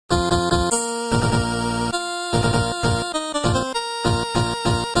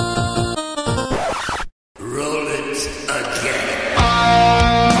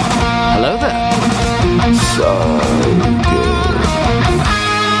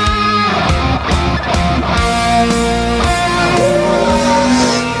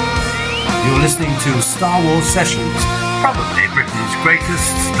to Star Wars Sessions, probably Britain's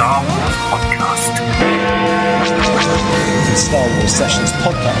greatest Star Wars podcast. The Star Wars Sessions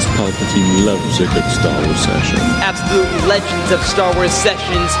podcast. Palpatine loves a good Star Wars session. Absolute legends of Star Wars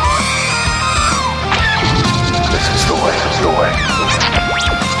Sessions. This is the way, this is the way.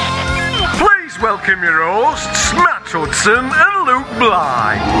 Please welcome your hosts, Matt Hudson and Luke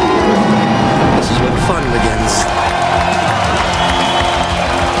Bly. This is when fun begins.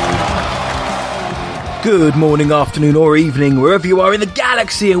 Good morning, afternoon or evening, wherever you are in the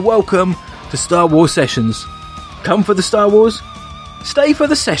galaxy, and welcome to Star Wars Sessions. Come for the Star Wars, stay for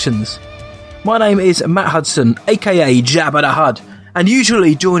the sessions. My name is Matt Hudson, aka Jabba the Hutt, and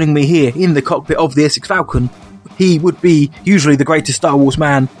usually joining me here in the cockpit of the Essex Falcon, he would be usually the greatest Star Wars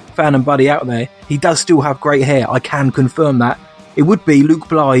fan and buddy out there. He does still have great hair, I can confirm that. It would be Luke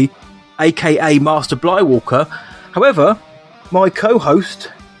Bly, aka Master Blywalker. However, my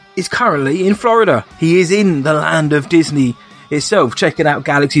co-host is currently in Florida. He is in the land of Disney itself, checking out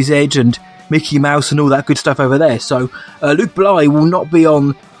Galaxy's Edge and Mickey Mouse and all that good stuff over there. So Luke Bly will not be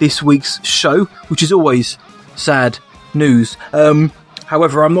on this week's show, which is always sad news.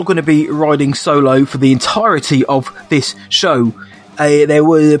 However, I'm not going to be riding solo for the entirety of this show. There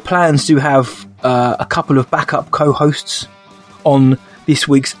were plans to have a couple of backup co-hosts on this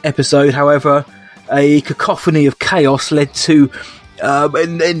week's episode. However, a cacophony of chaos led to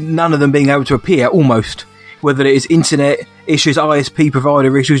none of them being able to appear, almost. Whether it is internet issues, ISP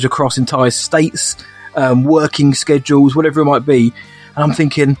provider issues across entire states, working schedules, whatever it might be. And I'm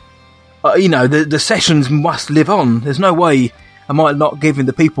thinking, the sessions must live on. There's no way I might not giving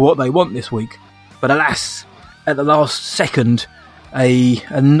the people what they want this week. But alas, at the last second, a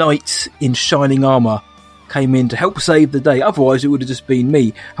knight in shining armour came in to help save the day. Otherwise, it would have just been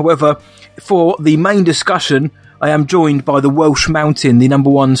me. However, for the main discussion, I am joined by the Welsh Mountain, the number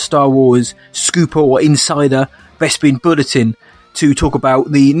one Star Wars scooper or insider, Bespin Bulletin, to talk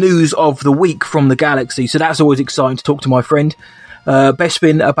about the news of the week from the galaxy. So that's always exciting to talk to my friend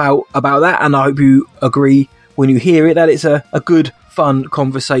Bespin about that, and I hope you agree when you hear it that it's a good, fun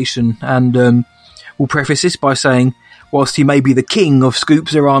conversation. And we'll preface this by saying, whilst he may be the king of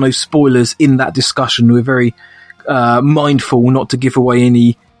scoops, there are no spoilers in that discussion. We're very mindful not to give away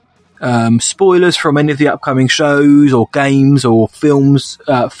any spoilers from any of the upcoming shows or games or films,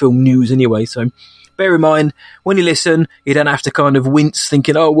 film news anyway. So bear in mind, when you listen, you don't have to kind of wince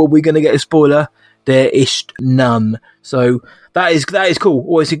thinking, oh, well, we're going to get a spoiler. There is none. So that is cool.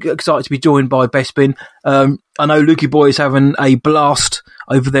 Always excited to be joined by Bespin. I know Lukey Boy is having a blast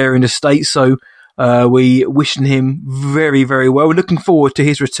over there in the States, so we wishing him very, very well. We're looking forward to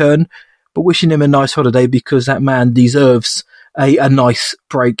his return, but wishing him a nice holiday because that man deserves a nice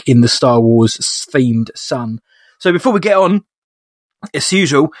break in the Star Wars themed sun. So before we get on, as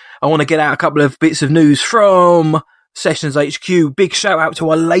usual, I want to get out a couple of bits of news from Sessions HQ. Big shout out to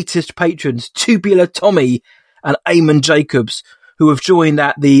our latest patrons, Tubular Tommy and Eamon Jacobs, who have joined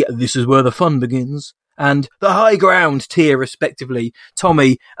at the This Is Where the Fun Begins and the High Ground tier respectively.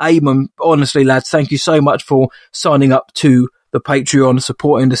 Tommy, Eamon, honestly lads, thank you so much for signing up to the Patreon,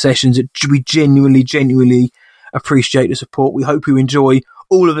 supporting the sessions. We genuinely appreciate the support. We hope you enjoy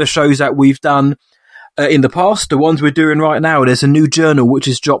all of the shows that we've done in the past, the ones we're doing right now. There's a new journal which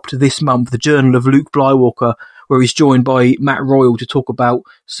has dropped this month, the Journal of Luke Blywalker, where he's joined by Matt Royal to talk about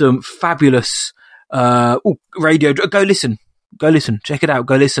some fabulous radio. Go listen, check it out,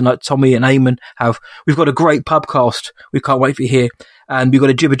 go listen, like Tommy and Eamon have. We've got a great pubcast we can't wait for you here, and we've got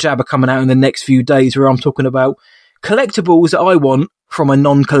a Jibber Jabber coming out in the next few days where I'm talking about collectibles that I want from a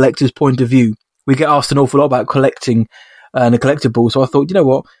non-collector's point of view. We get asked an awful lot about collecting and the collectibles, so I thought, you know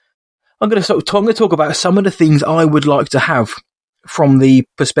what, I'm going to talk about some of the things I would like to have from the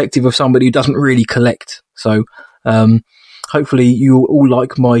perspective of somebody who doesn't really collect. So hopefully you all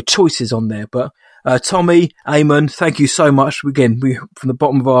like my choices on there. But Tommy, Eamon, thank you so much. Again, from the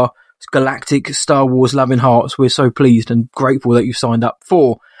bottom of our galactic Star Wars loving hearts, we're so pleased and grateful that you signed up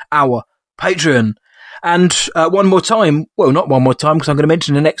for our Patreon. And one more time, well, not one more time, because I'm going to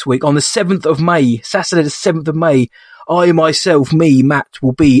mention it next week, on the 7th of May, Saturday the 7th of May, I myself, Matt,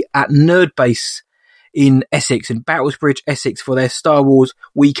 will be at Nerdbase in Essex, in Battlesbridge, Essex, for their Star Wars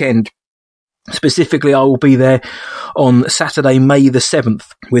weekend. Specifically, I will be there on Saturday, May the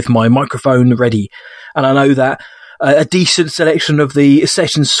 7th, with my microphone ready. And I know that a decent selection of the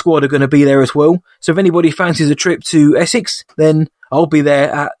Sessions squad are going to be there as well. So if anybody fancies a trip to Essex, then I'll be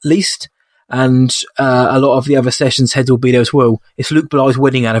there at least. And a lot of the other Sessions heads will be there as well. It's Luke Bly's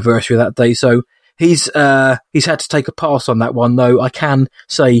wedding anniversary that day, so he's had to take a pass on that one, though I can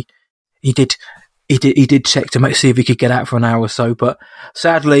say he did he did check to see if he could get out for an hour or so, but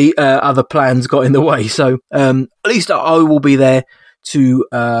sadly, other plans got in the way. So, at least I will be there to,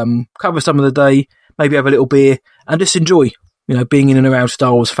 cover some of the day, maybe have a little beer and just enjoy, being in and around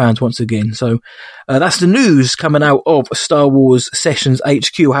Star Wars fans once again. So, that's the news coming out of Star Wars Sessions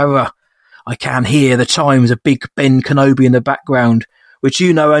HQ. However, I can hear the chimes of Big Ben Kenobi in the background, which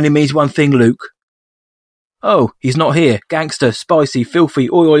only means one thing, Luke. Oh, he's not here. Gangster, spicy, filthy,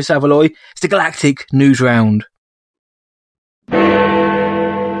 oi Savaloy. It's the Galactic News Round.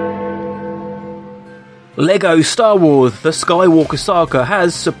 LEGO Star Wars The Skywalker Saga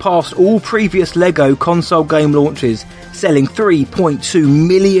has surpassed all previous LEGO console game launches, selling 3.2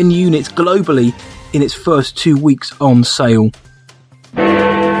 million units globally in its first 2 weeks on sale.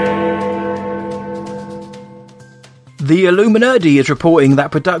 The Illuminati is reporting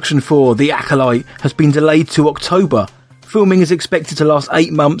that production for The Acolyte has been delayed to October. Filming is expected to last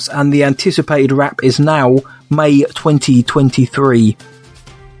 8 months and the anticipated wrap is now May 2023.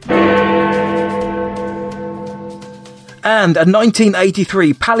 And a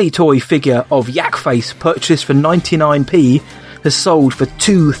 1983 Palitoy figure of Yakface purchased for 99p has sold for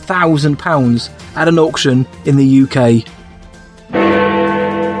 £2,000 at an auction in the UK.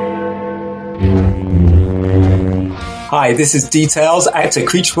 Hi, this is Details, actor,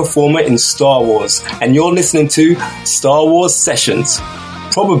 creature performer in Star Wars, and you're listening to Star Wars Sessions,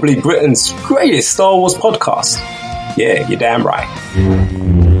 probably Britain's greatest Star Wars podcast. Yeah, you're damn right.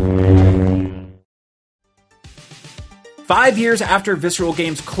 5 years after Visceral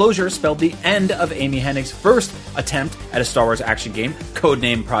Games' closure spelled the end of Amy Hennig's first attempt at a Star Wars action game,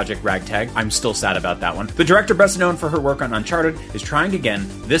 codenamed Project Ragtag. I'm still sad about that one. The director, best known for her work on Uncharted, is trying again,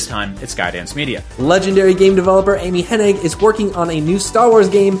 this time at Skydance Media. Legendary game developer Amy Hennig is working on a new Star Wars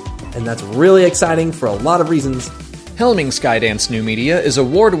game, and that's really exciting for a lot of reasons. Helming Skydance New Media is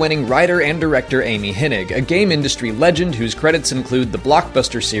award-winning writer and director Amy Hennig, a game industry legend whose credits include the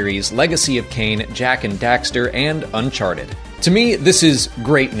blockbuster series Legacy of Kain, Jak and Daxter, and Uncharted. To me, this is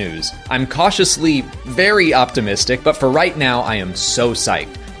great news. I'm cautiously very optimistic, but for right now, I am so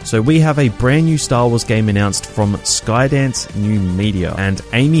psyched. So we have a brand new Star Wars game announced from Skydance New Media, and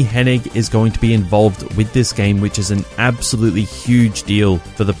Amy Hennig is going to be involved with this game, which is an absolutely huge deal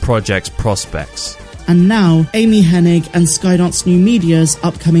for the project's prospects. And now, Amy Hennig and Skydance New Media's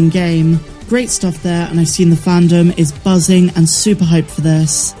upcoming game. Great stuff there, and I've seen the fandom is buzzing and super hyped for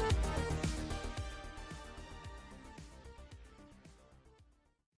this.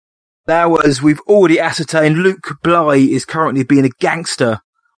 Now, as we've already ascertained, Luke Bly is currently being a gangster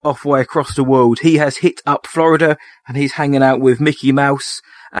halfway across the world. He has hit up Florida, and he's hanging out with Mickey Mouse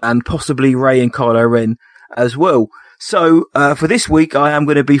and possibly Rey and Kylo Ren as well. So, for this week, I am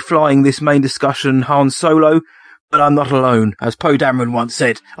going to be flying this main discussion Han Solo, but I'm not alone. As Poe Dameron once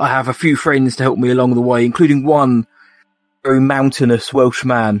said, I have a few friends to help me along the way, including one very mountainous Welsh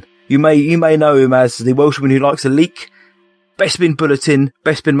man. You may know him as the Welshman who likes a leak. Bespin Bulletin.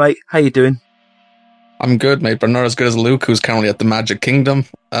 Bespin, mate, how you doing? I'm good, mate, but not as good as Luke, who's currently at the Magic Kingdom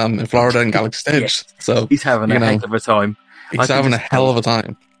in Florida and Galaxy Edge. Yes. So he's having a heck of a time. He's having a hell of a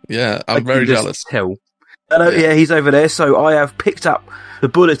time. Yeah, I'm very jealous. Yeah, he's over there. So I have picked up the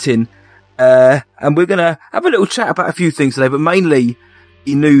bulletin, and we're going to have a little chat about a few things today, but mainly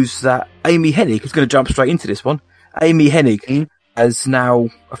the news that Amy Hennig is going to jump straight into this one. Amy Hennig has now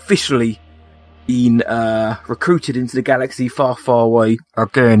officially been recruited into the galaxy far, far away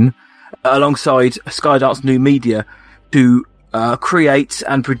again, alongside Skydance New Media to create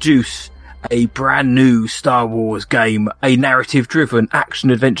and produce a brand new Star Wars game, a narrative-driven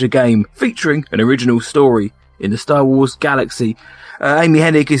action-adventure game featuring an original story in the Star Wars galaxy. Amy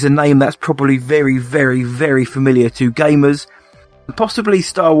Hennig is a name that's probably very, very, very familiar to gamers, and possibly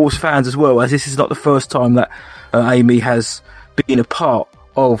Star Wars fans as well, as this is not the first time that Amy has been a part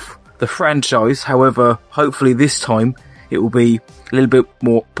of the franchise. However, hopefully this time it will be a little bit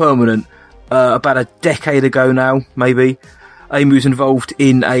more permanent. About a decade ago now, maybe, Amy was involved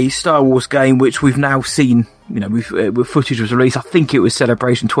in a Star Wars game, which we've now seen, with footage was released. I think it was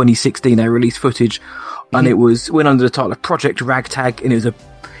Celebration 2016, they released footage, and it went under the title of Project Ragtag, and it was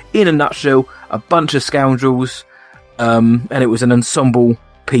in a nutshell, a bunch of scoundrels, and it was an ensemble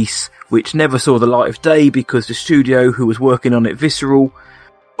piece, which never saw the light of day because the studio who was working on it, Visceral,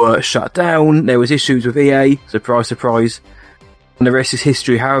 were shut down. There was issues with EA, surprise, surprise, and the rest is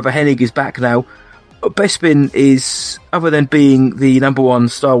history. However, Hennig is back now. Bespin is, other than being the #1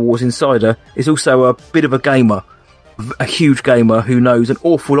 Star Wars insider, is also a bit of a gamer, a huge gamer who knows an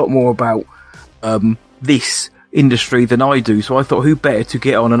awful lot more about this industry than I do. So I thought, who better to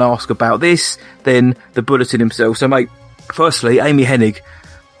get on and ask about this than the Bulletin himself? So, mate, firstly, Amy Hennig,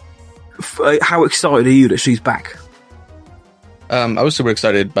 how excited are you that she's back? I was super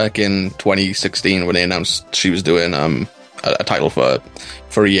excited back in 2016 when they announced she was doing a title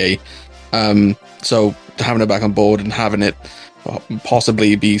for EA. So having her back on board and having it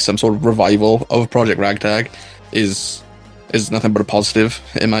possibly be some sort of revival of Project Ragtag is nothing but a positive,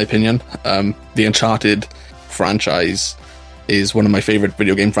 in my opinion. The Uncharted franchise is one of my favorite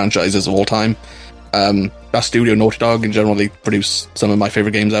video game franchises of all time. That studio, Naughty Dog, in general, they produce some of my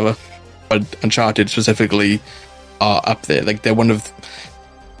favorite games ever. But Uncharted specifically are up there. Like, they're one of,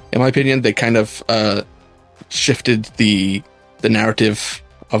 in my opinion, they kind of shifted the narrative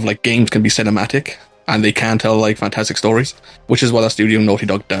of, like, games can be cinematic and they can tell, like, fantastic stories, which is what that studio, Naughty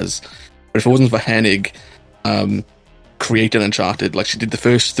Dog, does. But if it wasn't for Hennig creating Uncharted, like, she did the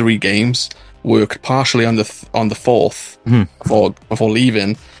first 3 games, worked partially on the fourth before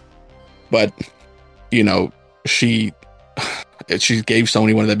leaving, but, you know, she gave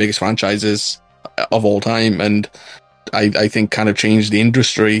Sony one of their biggest franchises of all time, and I think kind of changed the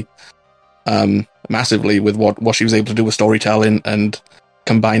industry massively with what she was able to do with storytelling and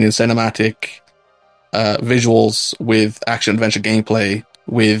combining cinematic visuals with action-adventure gameplay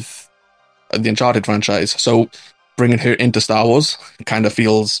with the Uncharted franchise. So bringing her into Star Wars kind of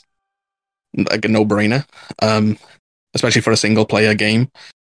feels like a no-brainer, especially for a single-player game.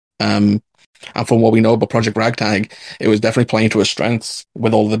 And from what we know about Project Ragtag, it was definitely playing to her strengths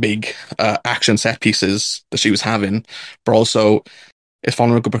with all the big action set pieces that she was having, but also it's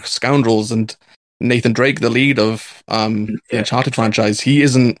following a group of scoundrels. And Nathan Drake, the lead of the Uncharted franchise, he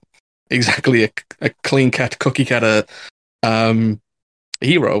isn't exactly a clean-cut, cookie-cutter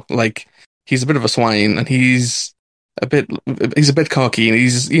hero. Like, he's a bit of a swine, and he's a bit cocky, and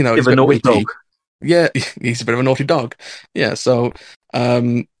he's a bit naughty witty. dog. Yeah, he's a bit of a naughty dog. Yeah, so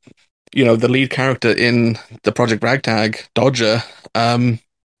the lead character in the Project Ragtag, Dodger,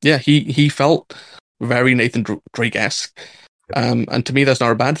 he felt very Nathan Drake-esque. And to me, that's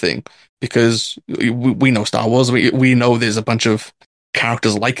not a bad thing, because we know Star Wars. We know there's a bunch of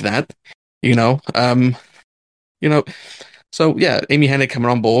characters like that, So yeah, Amy Hennig coming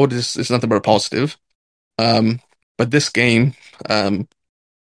on board is nothing but a positive. But this game,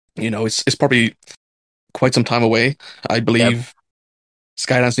 it's probably quite some time away. I believe. Yep.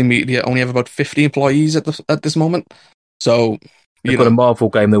 Skydance New Media only have about 50 employees at this moment. So they've got a Marvel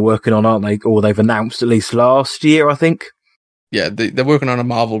game they're working on, aren't they? Or they've announced at least last year, I think. Yeah, they're working on a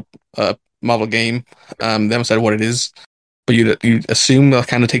Marvel game. They haven't said what it is, but you assume that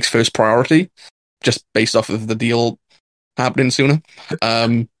kind of takes first priority, just based off of the deal happening sooner.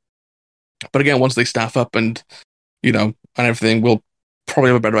 But again, once they staff up and everything, we'll probably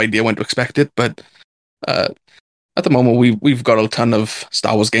have a better idea when to expect it. But at the moment, we've got a ton of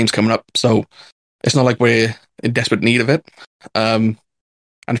Star Wars games coming up, so it's not like we're in desperate need of it. And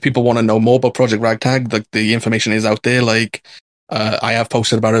if people want to know more about Project Ragtag, the information is out there. Like, I have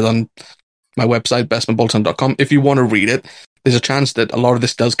posted about it on my website, bestmanbolton.com. If you want to read it, there's a chance that a lot of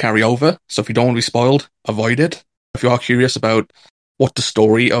this does carry over, so if you don't want to be spoiled, avoid it. If you are curious about what the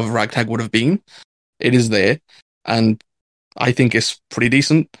story of Ragtag would have been, it is there, and I think it's pretty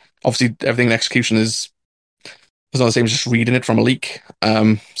decent. Obviously, everything in execution is not the same as just reading it from a leak.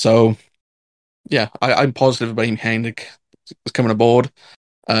 So, yeah, I'm positive about Amy Hennig is coming aboard.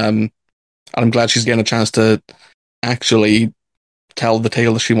 And I'm glad she's getting a chance to actually tell the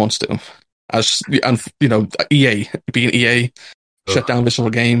tale that she wants to. EA, being EA, shut down Visceral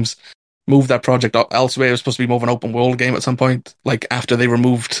Games, move that project up elsewhere. It was supposed to be more of an open world game at some point, like after they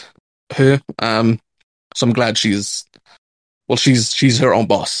removed her. So I'm glad she's her own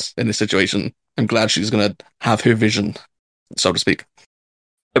boss in this situation. I'm glad she's going to have her vision, so to speak.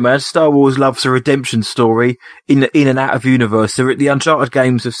 Yeah, man, Star Wars loves a redemption story in and out of universe. The Uncharted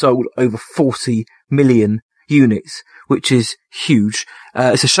games have sold over 40 million units, which is huge.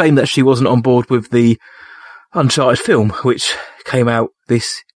 It's a shame that she wasn't on board with the Uncharted film, which came out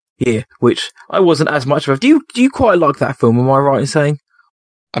this year, which I wasn't as much of. Do you quite like that film? Am I right in saying?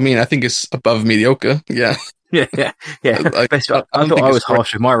 I mean, I think it's above mediocre. Yeah. Yeah. I thought I was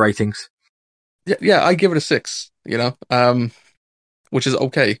harsh with my ratings. Yeah, I give it a 6, which is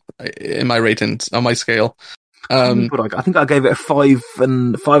okay in my ratings, on my scale. I think I gave it a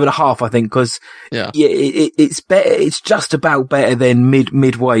 5.5, I think, because it's better. It's just about better than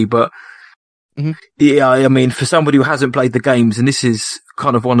midway, but yeah, I mean, for somebody who hasn't played the games, and this is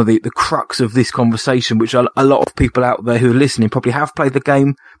kind of one of the crux of this conversation, which a lot of people out there who are listening probably have played the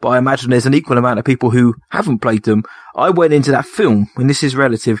game, but I imagine there's an equal amount of people who haven't played them. I went into that film, and this is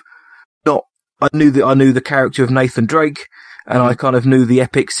relative, I knew the character of Nathan Drake, and I kind of knew the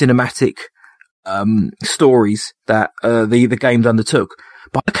epic cinematic stories that the games undertook.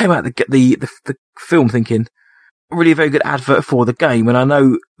 But I came out the film thinking, really a very good advert for the game, and I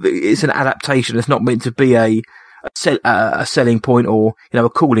know it's an adaptation. It's not meant to be a selling point or a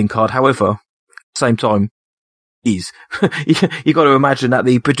calling card. However, at the same time, you got to imagine that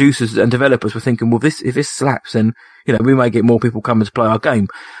the producers and developers were thinking, well, if this slaps, then we may get more people coming to play our game.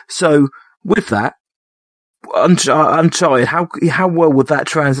 So with that, Uncharted, how well would that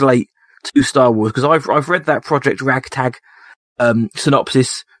translate to Star Wars? Because I've read that Project Ragtag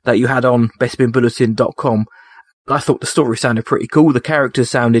synopsis that you had on bestbinbulletin.com. I thought the story sounded pretty cool. The characters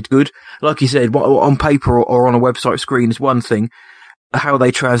sounded good. Like you said, on paper or on a website screen is one thing. How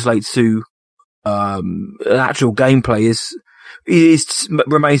they translate to actual gameplay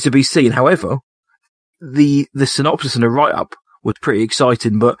remains to be seen. However, the synopsis and the write-up was pretty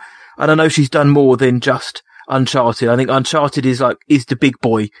exciting. And I know she's done more than just Uncharted. I think Uncharted is the big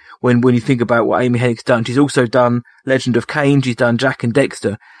boy when you think about what Amy Hennig's done. She's also done Legend of Kain. She's done Jak and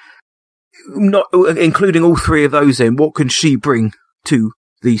Daxter. Not including all three of those in, what can she bring to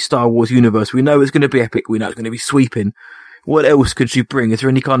the Star Wars universe? We know it's going to be epic. We know it's going to be sweeping. What else could she bring? Is there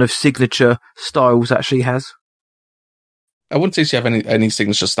any kind of signature styles that she has? I wouldn't say she have any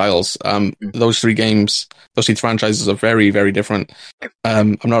signature styles. Those three games, those three franchises are very, very different.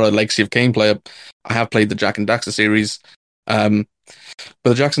 I'm not a Legacy of Kain player. I have played the Jak and Daxter series. But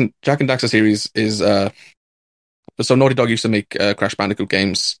the Jak and Daxter series is... so Naughty Dog used to make Crash Bandicoot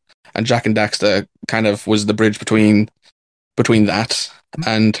games, and Jak and Daxter kind of was the bridge between that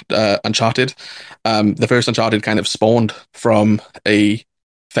and Uncharted. The first Uncharted kind of spawned from a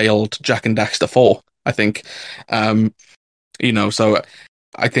failed Jak and Daxter 4, I think. So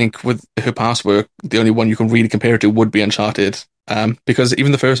I think with her past work, the only one you can really compare it to would be Uncharted, because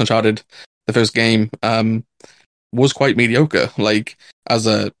even the first Uncharted, the first game, was quite mediocre. Like as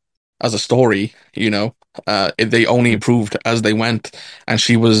a story, they only improved as they went, and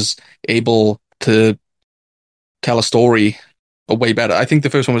she was able to tell a story way better. I think the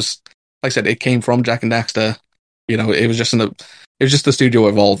first one was, like I said, it came from Jak and Daxter. It was just the studio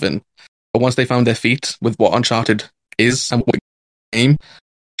evolving. But once they found their feet with what Uncharted is and what game,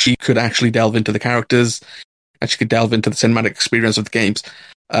 she could actually delve into the characters, and she could delve into the cinematic experience of the games.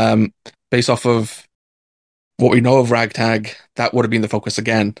 Based off of what we know of Ragtag, that would have been the focus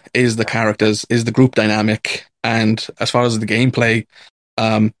again, is the characters, is the group dynamic. And as far as the gameplay,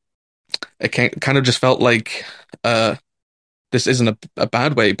 it kind of just felt like this isn't a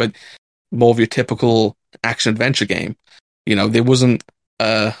bad way, but more of your typical action-adventure game. There wasn't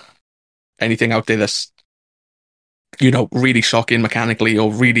anything out there that's, really shocking mechanically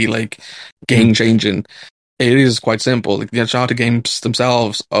or really, game-changing. It is quite simple. The Uncharted games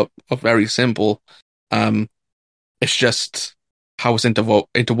themselves are very simple. It's just how it's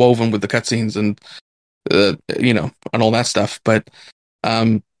interwoven with the cutscenes and and all that stuff. But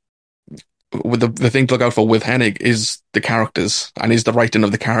with the thing to look out for with Hennig is the characters and is the writing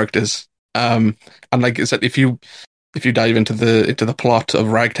of the characters. And like I said, if you dive into the plot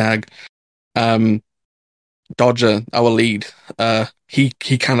of Ragtag, Dodger, our lead,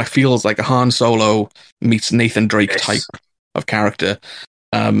 he kind of feels like a Han Solo meets Nathan Drake type of character.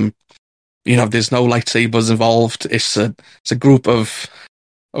 There's no lightsabers involved. It's a group of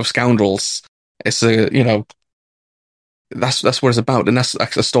scoundrels. It's that's what it's about, and that's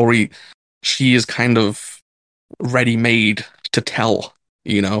a story she is kind of ready-made to tell.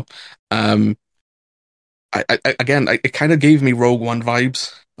 It kind of gave me Rogue One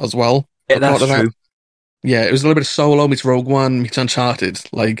vibes as well. Yeah, that's true. Yeah, it was a little bit of Solo meets Rogue One meets Uncharted.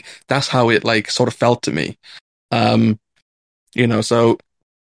 That's how it sort of felt to me. So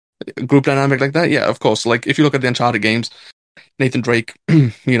group dynamic like that, yeah, of course. If you look at the Uncharted games, Nathan Drake,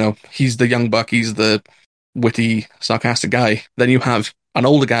 he's the young buck, he's the witty, sarcastic guy. Then you have an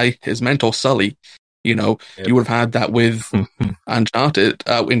older guy, his mentor Sully. You would have had that with Uncharted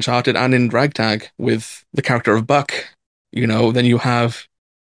and in Ragtag with the character of Buck. Then you have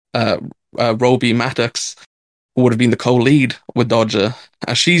Roby Maddox, who would have been the co-lead with Dodger.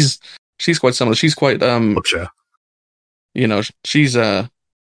 She's quite similar. She's quite Dodger. She's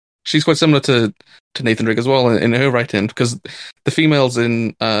quite similar to Nathan Drake as well in her writing, because the females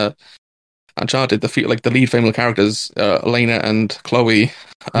in Uncharted, the lead female characters, Elena and Chloe,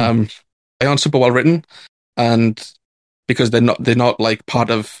 they aren't super well written, and because they're not part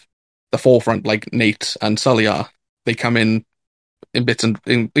of the forefront like Nate and Sully are. They come in bits and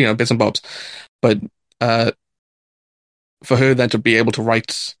bobs, but for her then to be able to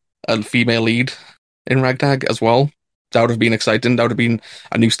write a female lead in Ragtag as well, that would have been exciting. That would have been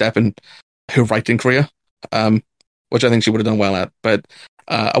a new step in her writing career, which I think she would have done well at. But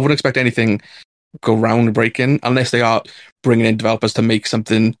I wouldn't expect anything groundbreaking unless they are bringing in developers to make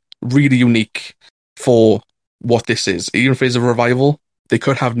something really unique for what this is. Even if it's a revival, they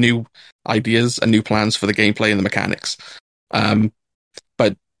could have new ideas and new plans for the gameplay and the mechanics.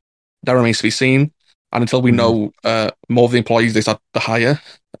 But that remains to be seen. And until we know more of the employees they start to hire,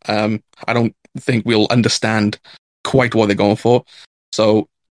 I don't think we'll understand quite what they're going for. So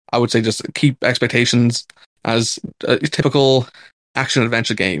I would say just keep expectations as a typical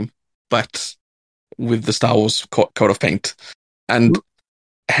action-adventure game, but with the Star Wars coat of paint. And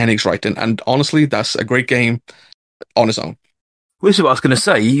Hennig's writing. And honestly, that's a great game on its own. Well, this is what I was going to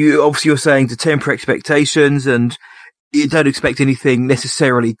say. You're saying to temper expectations, and you don't expect anything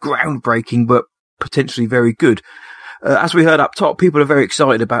necessarily groundbreaking, but potentially very good. As we heard up top, people are very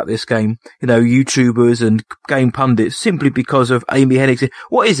excited about this game. You know, YouTubers and game pundits, simply because of Amy Hennig.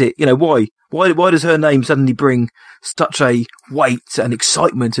 What is it? You know, why? Why does her name suddenly bring such a weight and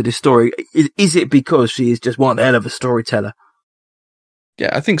excitement to this story? Is it because she is just one hell of a storyteller? Yeah,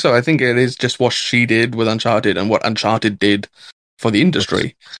 I think so. I think it is just what she did with Uncharted and what Uncharted did for the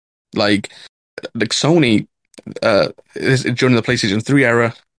industry. Like Sony, during the PlayStation 3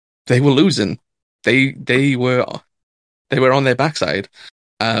 era, they were losing. They were on their backside.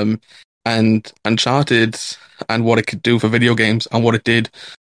 And Uncharted and what it could do for video games and what it did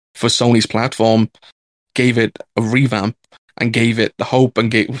for Sony's platform gave it a revamp and gave it the hope and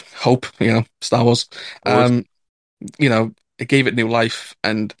gave hope, Star Wars. It gave it new life,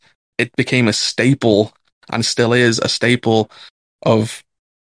 and it became a staple and still is a staple of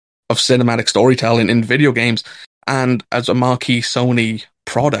cinematic storytelling in video games and as a marquee Sony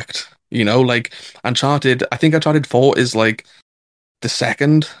product. Like Uncharted, I think Uncharted 4 is like the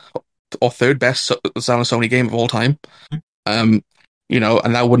second or third best selling Sony game of all time. And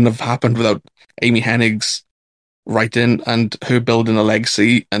that wouldn't have happened without Amy Hennig's writing and her building a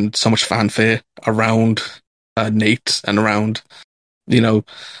legacy and so much fanfare around Nate and around, the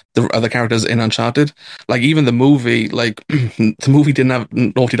other characters in Uncharted. Like even the movie, the movie didn't have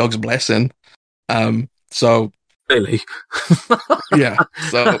Naughty Dog's blessing. So really, yeah.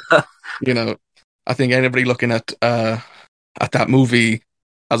 So I think anybody looking at that movie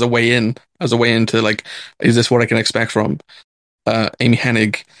as a way into like, is this what I can expect from Amy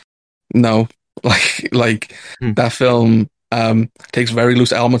Hennig? No, that film takes very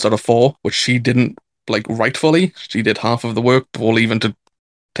loose elements out of 4, which she didn't write fully. She did half of the work before leaving to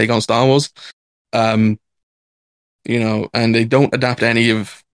take on Star Wars. And they don't adapt any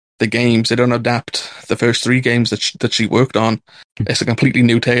of the games. They don't adapt the first 3 games that she worked on. It's a completely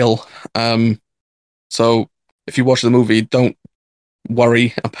new tale. So if you watch the movie, don't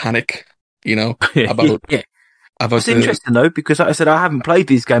worry and panic, about It's interesting though, because like I said, I haven't played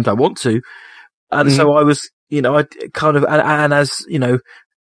these games. I want to, and so I was, I kind of, and as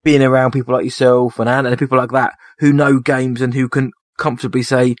being around people like yourself and people like that who know games and who can comfortably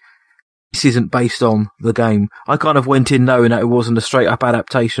say this isn't based on the game. I kind of went in knowing that it wasn't a straight up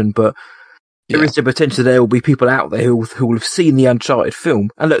adaptation, but there is the potential there will be people out there who will have seen the Uncharted film.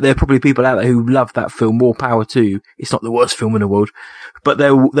 And look, there are probably people out there who love that film. More power to you. It's not the worst film in the world, but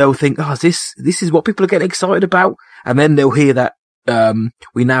they'll think, oh, this is what people are getting excited about. And then they'll hear that,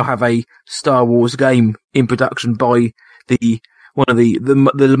 we now have a Star Wars game in production by one of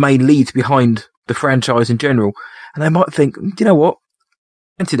the main leads behind the franchise in general. And they might think, you know what?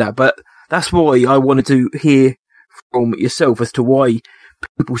 Into that. But that's why I wanted to hear from yourself as to why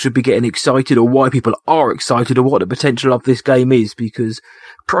people should be getting excited, or why people are excited, or what the potential of this game is, because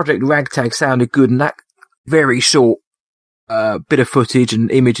Project Ragtag sounded good, and that very short bit of footage and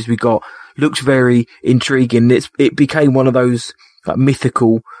images we got looked very intriguing. It became one of those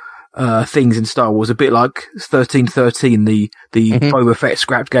mythical things in Star Wars, a bit like 1313, the Boba Fett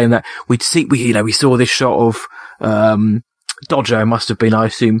scrapped game that we saw this shot of Dodger, must have been, I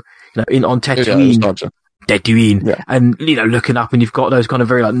assume, on Tatooine. Yeah. And looking up, and you've got those kind of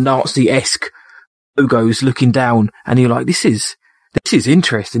very Nazi-esque logos looking down, and you're like, this is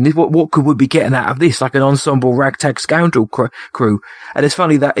interesting. What could we be getting out of this? Like an ensemble ragtag scoundrel crew. And it's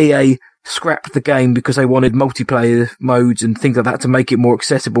funny that EA scrapped the game because they wanted multiplayer modes and things like that to make it more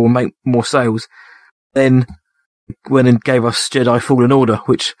accessible and make more sales. Then went and gave us Jedi Fallen Order,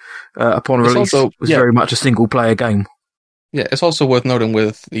 which upon release was very much a single player game. Yeah, it's also worth noting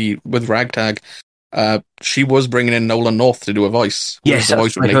with Ragtag, she was bringing in Nolan North to do a voice. Yes, the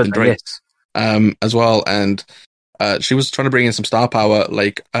voice of Nathan Drake, as well, and she was trying to bring in some star power,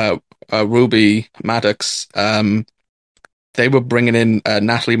 like Ruby Maddox. They were bringing in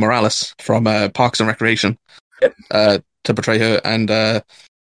Natalie Morales from Parks and Recreation to portray her, and they're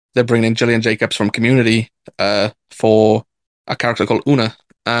bringing in Gillian Jacobs from Community for a character called Una.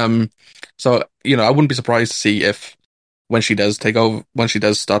 So, I wouldn't be surprised to see if when she does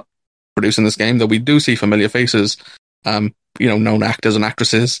start producing this game, that we do see familiar faces, known actors and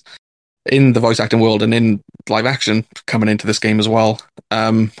actresses in the voice acting world and in live action coming into this game as well.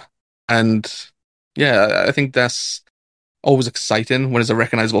 And yeah, I think that's always exciting when it's a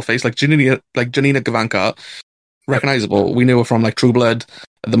recognizable face, like Janina Gavankar, recognizable. We knew her from like True Blood,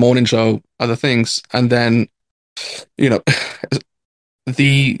 The Morning Show, other things, and then with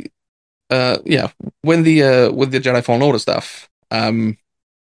the Jedi Fallen Order stuff,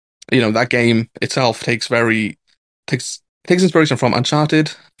 that game itself takes inspiration from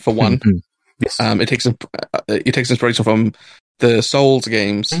Uncharted for one. Mm-hmm. Yes. It takes inspiration from the Souls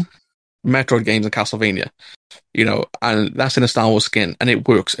games, Metroid games, and Castlevania. And that's in a Star Wars skin, and it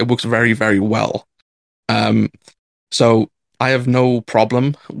works. It works very, very well. So I have no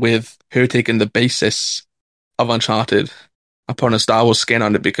problem with her taking the basis of Uncharted and putting a Star Wars skin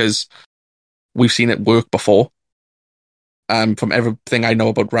on it, because we've seen it work before. From everything I know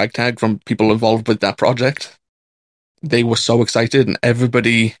about Ragtag, from people involved with that project, they were so excited, and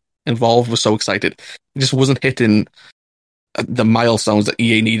everybody involved was so excited. It just wasn't hitting the milestones that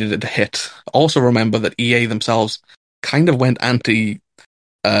EA needed it to hit. Also remember that EA themselves kind of went anti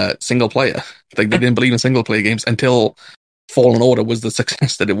single player. Like, they didn't believe in single player games until Fallen Order was the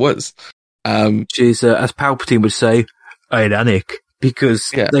success that it was. Which is, as Palpatine would say, ironic, because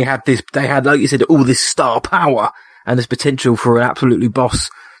they had, like you said, all this star power and this potential for an absolutely boss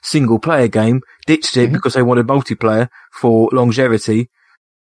single player game, ditched it because they wanted multiplayer for longevity.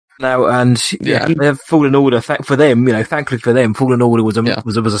 Now, and they have Fallen Order. For them, thankfully for them, Fallen Order was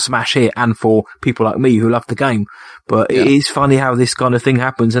a smash hit, and for people like me who love the game. But it is funny how this kind of thing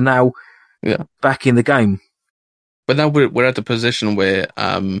happens, and now back in the game. But now we're at the position where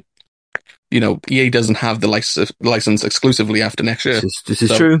EA doesn't have the license exclusively after next year. This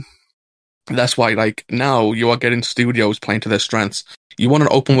is true. That's why, like, now you are getting studios playing to their strengths. You want an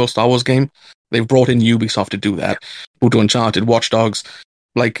open world Star Wars game? They've brought in Ubisoft to do that. Who do Uncharted, Watch Dogs.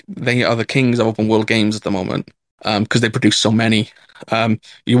 Like, they are the kings of open world games at the moment, because they produce so many.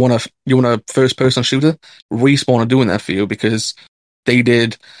 You want a first person shooter? Respawn are doing that for you, because they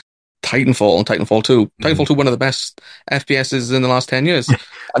did Titanfall and Titanfall 2. Titanfall 2, one of the best FPSs in the last 10 years.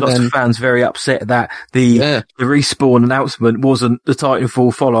 Lots of fans very upset that the Respawn announcement wasn't the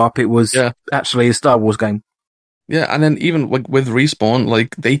Titanfall follow-up, it was actually a Star Wars game. Yeah, and then even with Respawn,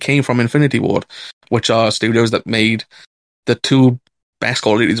 like, they came from Infinity Ward, which are studios that made the two best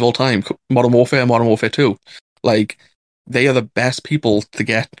Call of Duties of all time, Modern Warfare and Modern Warfare 2. Like, they are the best people to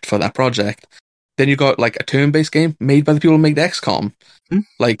get for that project. Then you got, like, a turn-based game made by the people who made XCOM.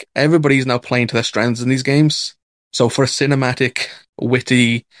 Like, everybody's now playing to their strengths in these games. So for a cinematic,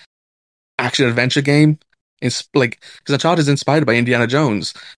 witty, action-adventure game, it's like, because Uncharted is inspired by Indiana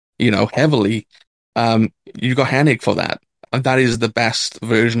Jones, heavily. You got Hennig for that. And that is the best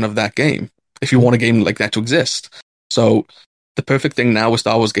version of that game, if you want a game like that to exist. So the perfect thing now with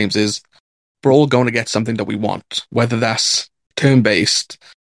Star Wars games is we're all going to get something that we want, whether that's turn-based,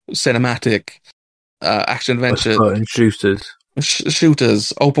 cinematic, action-adventure, and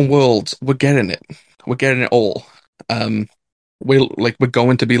shooters, open worlds. We're getting it. We're getting it all. We're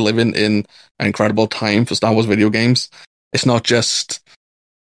going to be living in an incredible time for Star Wars video games. It's not just,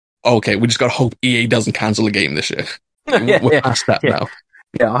 okay, we just got to hope EA doesn't cancel a game this year. We're past that now.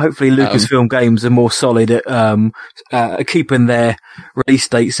 Yeah, hopefully Lucasfilm Games are more solid at keeping their release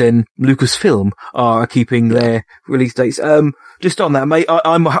dates, and Lucasfilm are keeping their release dates. Just on that, mate,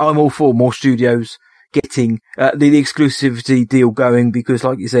 I'm all for more studios getting the exclusivity deal going, because,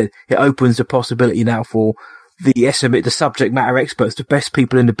 like you said, it opens the possibility now for the subject matter experts, the best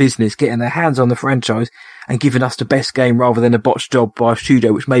people in the business, getting their hands on the franchise and giving us the best game rather than a botched job by a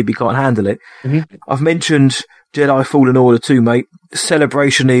studio which maybe can't handle it. I've mentioned Jedi Fallen Order 2, mate.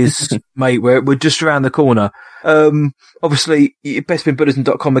 Celebration is, mate, we're just around the corner. Obviously,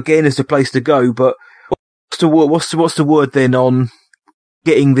 bestbinbulletin.com again is the place to go, but what's the word then on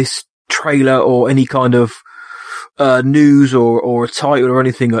getting this trailer or any kind of news or a title or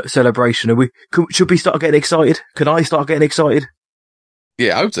anything at Celebration? Should we start getting excited? Can I start getting excited?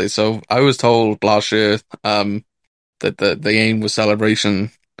 Yeah, I would say so. I was told last year that the aim was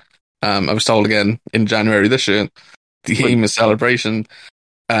Celebration. I was told again in January this year the aim is Celebration,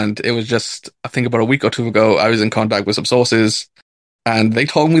 and it was just, I think about a week or two ago, I was in contact with some sources, and they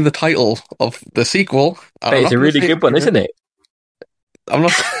told me the title of the sequel. It's a really good one, isn't it? I'm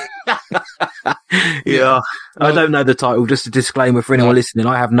not. Yeah, I don't know the title. Just a disclaimer for anyone listening.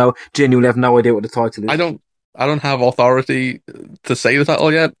 I genuinely have no idea what the title is. I don't have authority to say the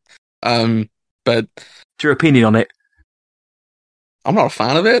title yet. But what's your opinion on it? I'm not a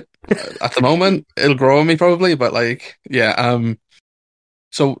fan of it at the moment. It'll grow on me probably, but like, yeah.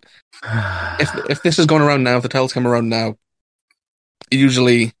 So if this is going around now, if the titles come around now,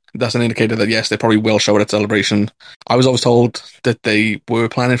 usually that's an indicator that yes, they probably will show it at Celebration. I was always told that they were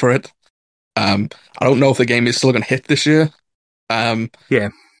planning for it. I don't know if the game is still going to hit this year. Yeah.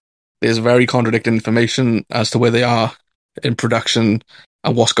 There's very contradicting information as to where they are in production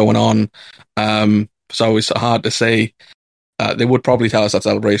and what's going on. So it's hard to say. They would probably tell us at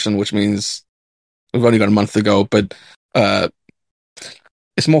Celebration, which means we've only got a month to go, but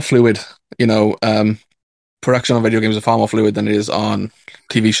it's more fluid. You know, production on video games are far more fluid than it is on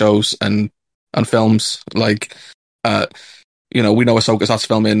TV shows and films. Like, you know, we know Ahsoka starts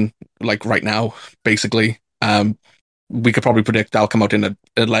filming like right now, basically. We could probably predict that'll come out in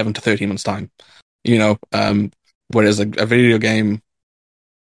 11 to 13 months' time. You know, whereas a video game,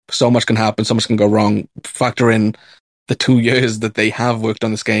 so much can happen, so much can go wrong. Factor in the 2 years that they have worked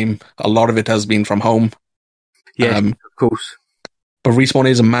on this game, a lot of it has been from home. Yeah, of course. But Respawn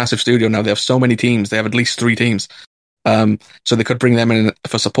is a massive studio now. They have so many teams. They have at least 3 teams. So they could bring them in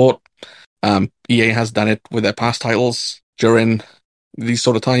for support. EA has done it with their past titles during these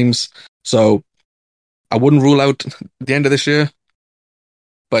sort of times. So I wouldn't rule out the end of this year,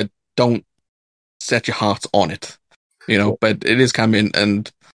 but don't set your hearts on it. You know, but it is coming, and,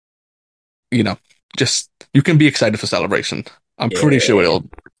 you know, just, you can be excited for Celebration. I'm pretty sure it'll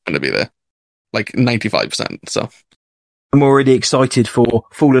going to be there. Like 95%, so. I'm already excited for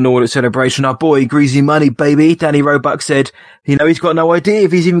Fallen Order Celebration. Our boy, Greasy Money, baby, Danny Roebuck said, you know, he's got no idea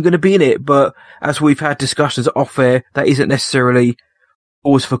if he's even going to be in it, but as we've had discussions off air, that isn't necessarily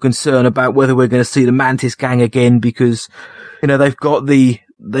cause for concern about whether we're going to see the Mantis gang again, because, you know, they've got the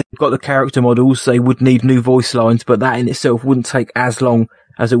character models. They would need new voice lines, but that in itself wouldn't take as long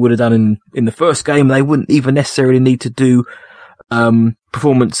as it would have done in the first game. They wouldn't even necessarily need to do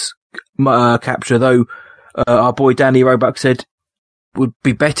performance capture, though. Our boy Danny Roebuck said would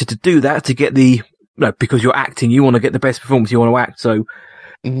be better to do that to get because you're acting, you want to get the best performance, you want to act. So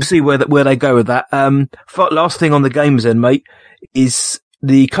see where they go with that. Last thing on the games then, mate, is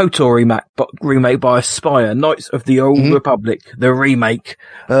the KOTOR remake by Aspyr, Knights of the Old Republic, the remake.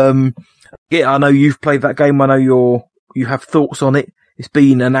 Yeah, I know you've played that game. I know you have thoughts on it. It's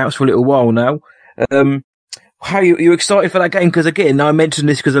been announced for a little while now. How are you excited for that game? Because again, I mentioned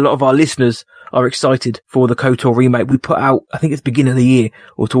this because a lot of our listeners are excited for the KOTOR remake. We put out, I think it's beginning of the year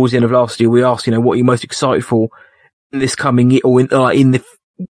or towards the end of last year, we asked, you know, what you're most excited for in this coming year, or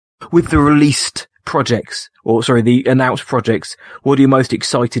with the released projects, the announced projects. What are you most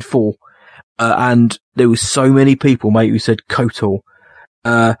excited for? And there was so many people, mate, who said KOTOR.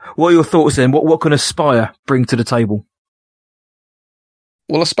 What are your thoughts then? What can Aspyr bring to the table?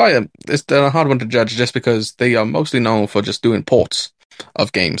 Well, Aspyr, they're a hard one to judge just because they are mostly known for just doing ports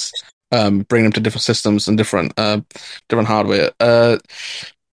of games, bringing them to different systems and different hardware.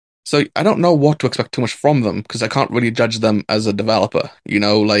 So I don't know what to expect too much from them because I can't really judge them as a developer. You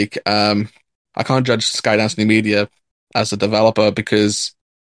know, like I can't judge Skydance New Media as a developer because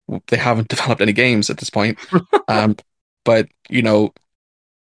they haven't developed any games at this point. But you know,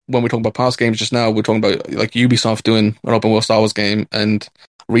 when we're talking about past games just now, we're talking about like Ubisoft doing an open world Star Wars game and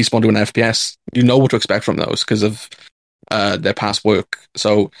Respawn doing an FPS. You know what to expect from those because of their past work.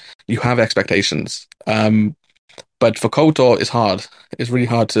 So you have expectations. But for KOTOR, it's hard. It's really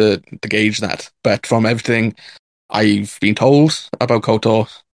hard to gauge that. But from everything I've been told about KOTOR,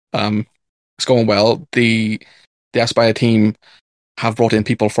 it's going well. The Aspyr team have brought in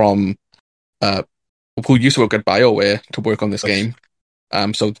people from who used to work at BioWare to work on this game.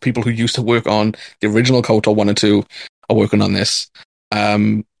 So people who used to work on the original KOTOR 1 and 2 are working on this.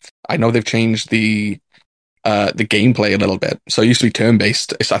 I know they've changed the gameplay a little bit. So it used to be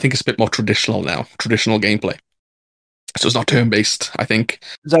turn-based. I think it's a bit more traditional now, traditional gameplay. So it's not turn-based, I think.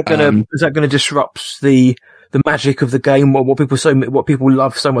 Is that gonna disrupt the magic of the game? What people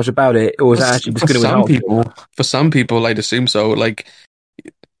love so much about it, or is that actually just going to enhance it? For some people, I'd assume so. Like,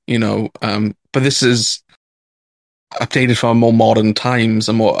 you know, but this is updated for more modern times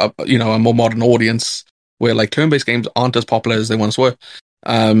and more, a more modern audience, where like turn-based games aren't as popular as they once were.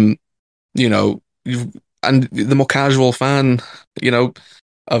 You know, and the more casual fan, you know,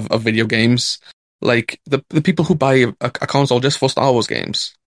 of video games, like the people who buy a console just for Star Wars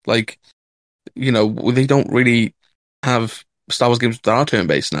games, like, you know, they don't really have Star Wars games that are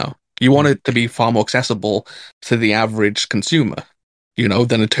turn-based now. You want it to be far more accessible to the average consumer, you know,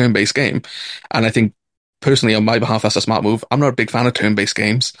 than a turn-based game. And I think, personally, on my behalf, that's a smart move. I'm not a big fan of turn-based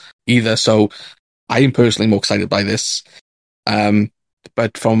games either, so I am personally more excited by this.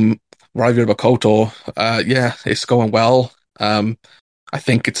 But from what I've heard about KOTOR, yeah, it's going well. I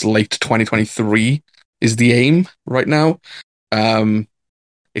think it's late 2023 is the aim right now.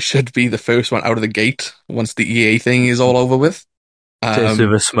 It should be the first one out of the gate once the EA thing is all over with. Just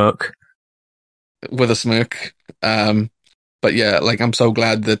with a smirk. With a smirk. But yeah, like, I'm so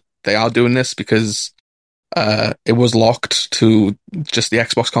glad that they are doing this, because it was locked to just the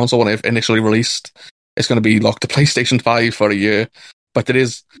Xbox console when it initially released. It's going to be locked to PlayStation 5 for a year, but it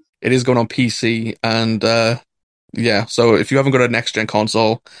is going on PC, and yeah, so if you haven't got a next-gen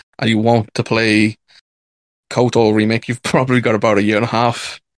console and you want to play KOTOR Remake, you've probably got about a year and a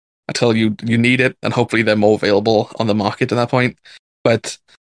half until you need it, and hopefully they're more available on the market at that point. But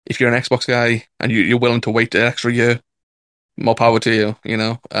if you're an Xbox guy and you're willing to wait an extra year, more power to you, you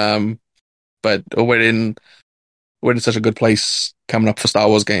know. But we're in such a good place coming up for Star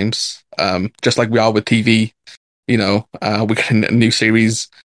Wars games, just like we are with TV. You know, we're getting a new series.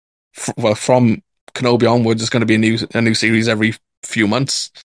 From Kenobi onwards, it's going to be a new series every few months.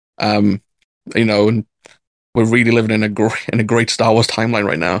 You know, and we're really living in a great Star Wars timeline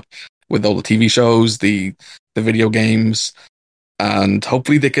right now, with all the TV shows, the video games, and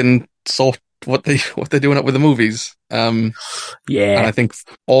hopefully they can sort what they're doing up with the movies. And I think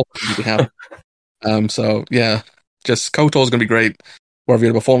all we have. So yeah, just KOTOR is going to be great. Wherever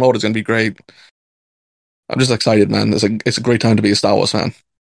you're Fallen Order is going to be great. I'm just excited, man. It's a great time to be a Star Wars fan.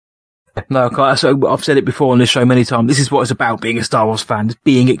 No, so I've said it before on this show many times. This is what it's about, being a Star Wars fan,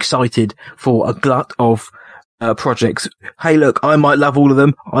 being excited for a glut of projects. Hey, look, I might love all of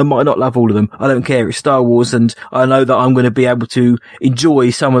them. I might not love all of them. I don't care. It's Star Wars, and I know that I'm going to be able to enjoy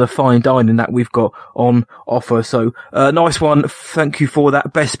some of the fine dining that we've got on offer. So, nice one. Thank you for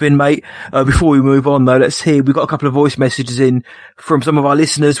that, Bespin, mate. Before we move on, though, let's hear. We've got a couple of voice messages in from some of our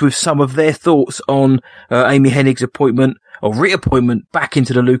listeners with some of their thoughts on Amy Hennig's appointment or reappointment back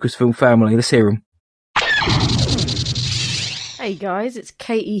into the Lucasfilm family. Let's hear them. Hey guys, it's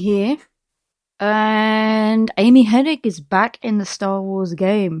Katie here. And Amy Hennig is back in the Star Wars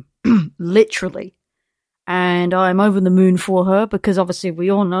game. Literally. And I'm over the moon for her, because obviously we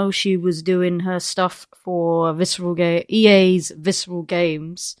all know she was doing her stuff for EA's Visceral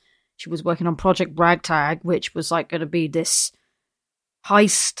Games. She was working on Project Ragtag, which was like going to be this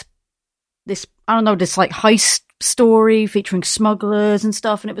heist story featuring smugglers and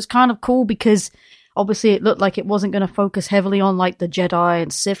stuff. And it was kind of cool because obviously it looked like it wasn't going to focus heavily on like the Jedi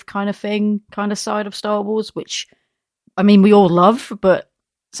and Sith kind of side of Star Wars, which, I mean, we all love, but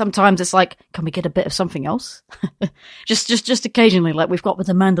sometimes it's like, can we get a bit of something else? just occasionally, like we've got with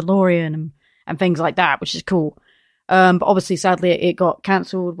the Mandalorian and things like that, which is cool. But obviously, sadly, it got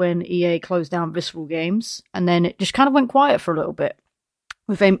cancelled when EA closed down Visceral Games, and then it just kind of went quiet for a little bit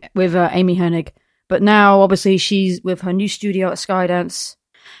with Amy Hennig. But now, obviously, she's with her new studio at Skydance.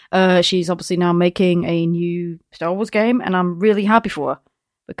 She's obviously now making a new Star Wars game, and I'm really happy for her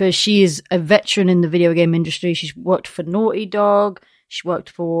because she is a veteran in the video game industry. She's worked for Naughty Dog, she worked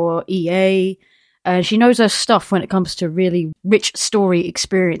for EA, and she knows her stuff when it comes to really rich story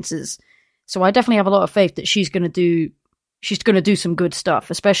experiences. So I definitely have a lot of faith that she's going to do some good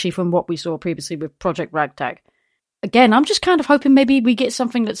stuff, especially from what we saw previously with Project Ragtag. Again, I'm just kind of hoping maybe we get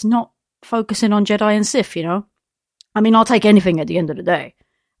something that's not focusing on Jedi and Sith, you know? I mean, I'll take anything at the end of the day.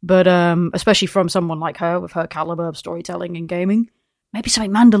 But especially from someone like her with her caliber of storytelling and gaming, maybe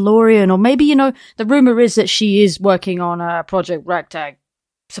something Mandalorian, or maybe, you know, the rumor is that she is working on Project Ragtag,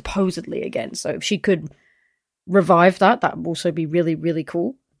 supposedly again. So if she could revive that would also be really, really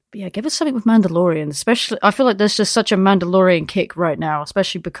cool. But yeah, give us something with Mandalorian, especially. I feel like there's just such a Mandalorian kick right now,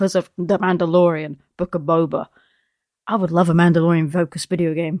 especially because of the Mandalorian, Book of Boba. I would love a Mandalorian focused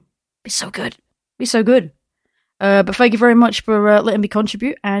video game. Be so good. Be so good. But thank you very much for letting me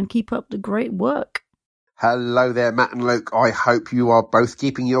contribute, and keep up the great work. Hello there, Matt and Luke. I hope you are both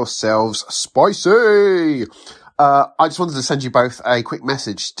keeping yourselves spicy. I just wanted to send you both a quick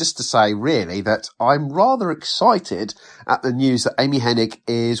message just to say, really, that I'm rather excited at the news that Amy Hennig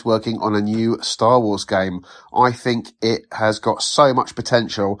is working on a new Star Wars game. I think it has got so much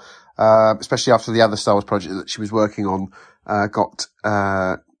potential, especially after the other Star Wars project that she was working on got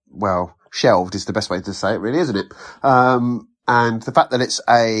shelved is the best way to say it, really, isn't it? And the fact that it's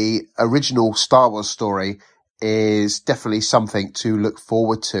a original Star Wars story is definitely something to look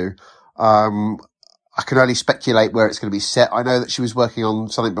forward to. I can only speculate where it's going to be set. I know that she was working on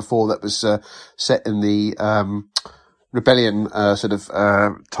something before that was set in the Rebellion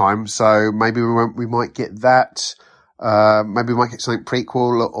time, so maybe we might get that. Maybe we might get something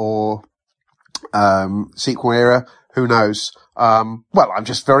prequel or sequel era. Who knows? Well, I'm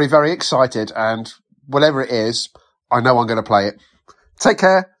just very, very excited, and whatever it is, I know I'm going to play it. Take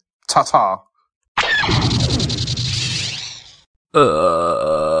care. Ta-ta.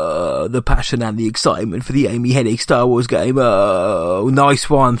 the passion and the excitement for the Amy Hennig Star Wars game. Oh, nice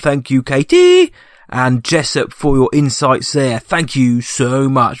one. Thank you, Katie. And Jessup for your insights there. Thank you so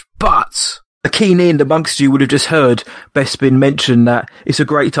much. But the keen ear amongst you would have just heard Bespin mention that it's a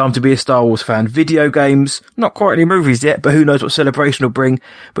great time to be a Star Wars fan. Video games, not quite any movies yet, but who knows what Celebration will bring.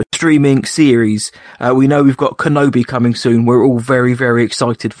 But streaming series, we know we've got Kenobi coming soon. We're all very, very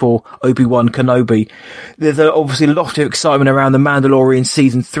excited for Obi-Wan Kenobi. There's obviously a lot of excitement around The Mandalorian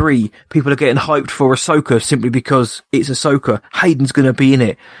Season 3. People are getting hyped for Ahsoka simply because it's Ahsoka. Hayden's going to be in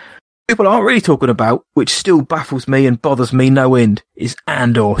it. People aren't really talking about, which still baffles me and bothers me no end, is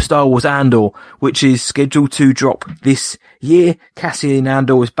Andor, Star Wars Andor, which is scheduled to drop this year. Cassian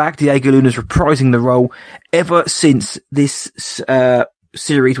Andor is back. Diego Luna's reprising the role. Ever since this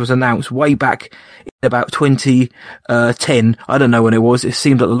series was announced way back in about 2010, I don't know when it was, it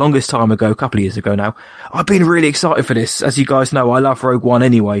seemed like the longest time ago, a couple of years ago now. I've been really excited for this. As you guys know, I love Rogue One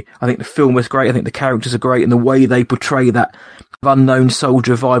anyway. I think the film was great, I think the characters are great, and the way they portray that unknown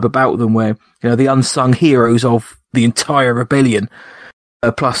soldier vibe about them, where, you know, the unsung heroes of the entire rebellion,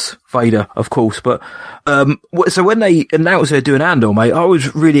 plus Vader, of course. But so when they announced they're doing Andor, mate, I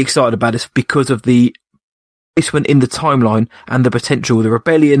was really excited about this because of the placement in the timeline and the potential. The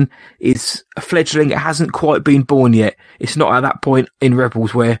rebellion is a fledgling; it hasn't quite been born yet. It's not at that point in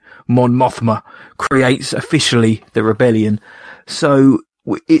Rebels where Mon Mothma creates officially the rebellion. So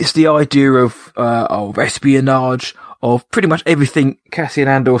it's the idea of espionage, of pretty much everything Cassian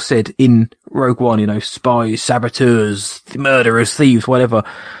Andor said in Rogue One, you know, spies, saboteurs, murderers, thieves, whatever.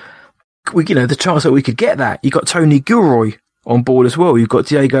 The chance that we could get that. You got Tony Gilroy on board as well. You've got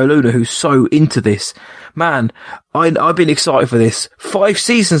Diego Luna, who's so into this. Man, I've been excited for this. 5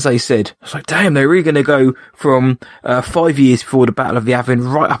 seasons, they said. I was like, damn, they're really going to go from 5 years before the Battle of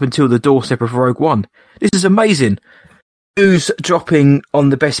Yavin right up until the doorstep of Rogue One. This is amazing. News dropping on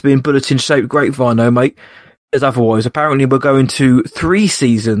the Bespin bulletin-shaped grapevine, though, mate. As otherwise, apparently we're going to 3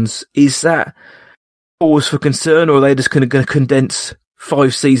 seasons. Is that cause for concern, or are they just going to condense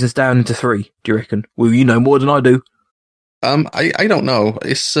 5 seasons down into 3? Do you reckon? Well, you know more than I do. I don't know.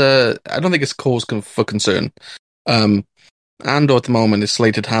 It's I don't think it's cause for concern. Andor at the moment is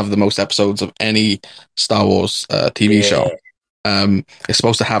slated to have the most episodes of any Star Wars TV show. It's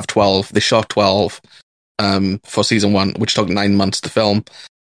supposed to have 12. They shot 12 for season 1, which took 9 months to film.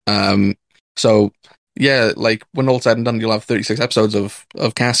 So yeah, like when all said and done, you'll have 36 episodes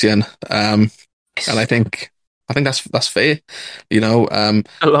of Cassian. And I think that's fair. You know,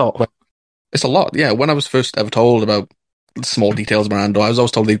 a lot. It's a lot. Yeah. When I was first ever told about small details about Andor, I was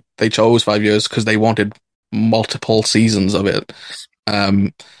always told they chose 5 years because they wanted multiple seasons of it.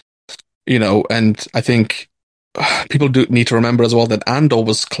 You know, and I think people do need to remember as well that Andor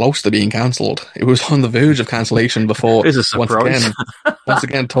was close to being cancelled. It was on the verge of cancellation before. It's a surprise. Once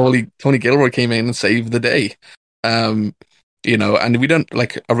again, Tony Gilroy came in and saved the day. You know, and we don't,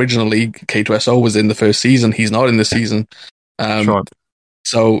 like, originally K2SO was in the first season. He's not in this season. Right.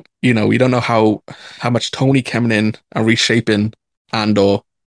 So, you know, we don't know how much Tony coming in and reshaping Andor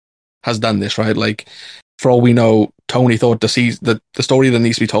has done this, right? Like, for all we know, Tony thought the story that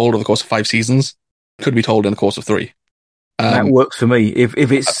needs to be told over the course of 5 seasons could be told in the course of 3. That works for me. If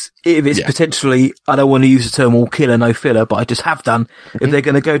it's potentially, I don't want to use the term all killer, no filler, but I just have done. Mm-hmm. If they're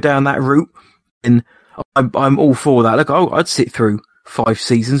going to go down that route, then I'm all for that. Look, I'd sit through 5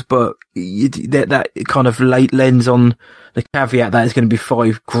 seasons, but that kind of late lens on the caveat that it's going to be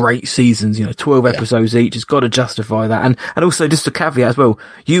 5 great seasons, 12 episodes each. It's got to justify that. And also just a caveat as well,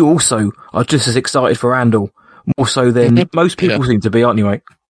 you also are just as excited for Andor, more so than most people seem to be, aren't you, mate?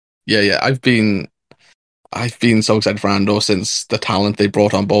 Yeah. I've been so excited for Andor since the talent they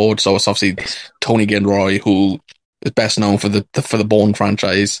brought on board. So it's obviously Tony Gilroy, who is best known for the Bourne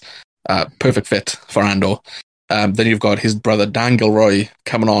franchise. Perfect fit for Andor. Then you've got his brother Dan Gilroy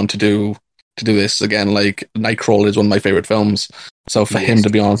coming on to do this again. Like, Nightcrawler is one of my favorite films, so for him to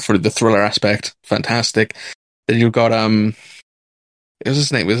be on for the thriller aspect, fantastic. Then you've got what was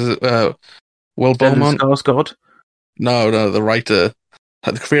his name? Was it Will Beaumont? Skarsgård? No, the writer,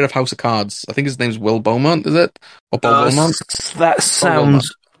 the creator of House of Cards. I think his name's Will Beaumont. Is it? Or Paul Beaumont? That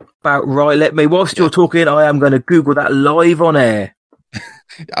sounds about right. Whilst you're talking, I am going to Google that live on air.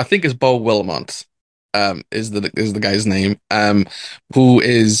 I think it's Beau Willimont. Is the guy's name,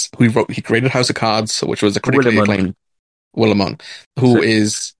 he created House of Cards, which was a critically acclaimed Willimon, who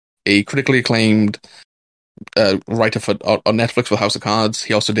is a critically acclaimed writer on Netflix for House of Cards.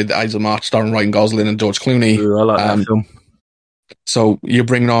 He also did The Ides of March, starring Ryan Gosling and George Clooney. Ooh, I like that film. So you're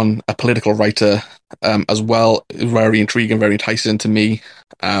bringing on a political writer as well, very intriguing, very enticing to me.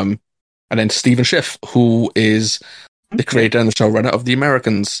 And then Stephen Schiff, who is the creator and the showrunner of The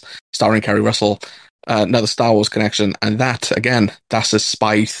Americans, starring Kerry Russell, another Star Wars connection. And that, again, that's a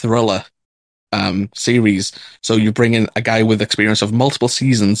spy thriller series. So you bring in a guy with experience of multiple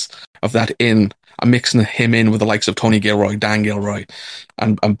seasons of that in, and mixing him in with the likes of Tony Gilroy, Dan Gilroy,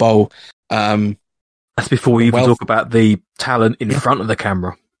 and Bo. That's before we even talk about the talent in front of the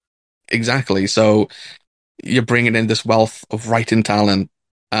camera. Exactly. So you're bringing in this wealth of writing talent.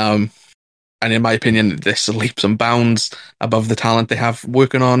 And in my opinion, this leaps and bounds above the talent they have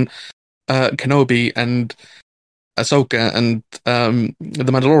working on Kenobi and Ahsoka and The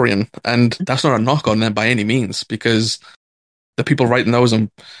Mandalorian. And that's not a knock on them by any means, because the people writing those and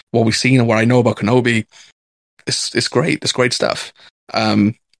what we've seen and what I know about Kenobi, it's great. It's great stuff.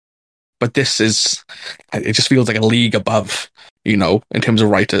 But this is, it just feels like a league above, you know, in terms of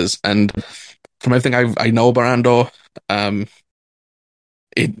writers. And from everything I know about Andor,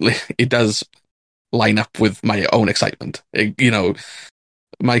 it does line up with my own excitement. You know,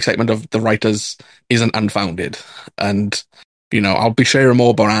 my excitement of the writers isn't unfounded. And, you know, I'll be sharing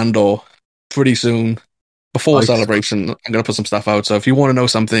more about Andor pretty soon. Before Celebration, I'm going to put some stuff out. So if you want to know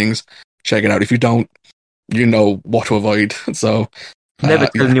some things, check it out. If you don't, you know what to avoid. So never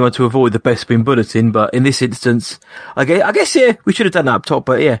tell anyone to avoid the Bespin Bulletin, but in this instance, I guess yeah, we should have done that up top.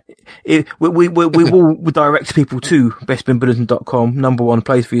 But yeah, we will direct people to bestbinbulletin.com, #1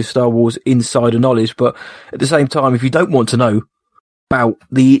 place for your Star Wars insider knowledge. But at the same time, if you don't want to know about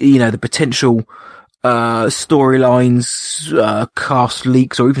the potential storylines, cast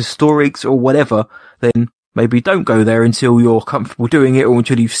leaks, or even story leaks or whatever, then maybe don't go there until you're comfortable doing it or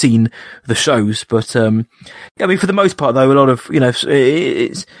until you've seen the shows. But, I mean, for the most part, though, a lot of,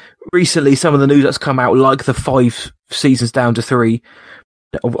 it's recently some of the news that's come out, like the 5 seasons down to 3,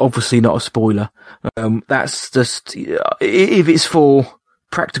 obviously not a spoiler. That's just, if it's for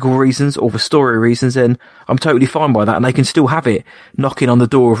practical reasons or for story reasons, then I'm totally fine by that. And they can still have it knocking on the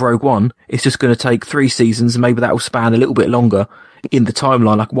door of Rogue One. It's just going to take 3 seasons, and maybe that will span a little bit longer in the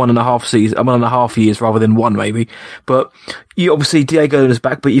timeline, like 1.5 years rather than 1 maybe. But you obviously, Diego Luna's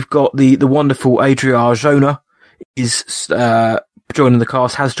back, but you've got the wonderful Adria Arjona is joining the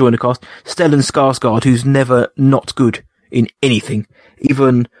cast, has joined the cast. Stellan Skarsgård, who's never not good in anything,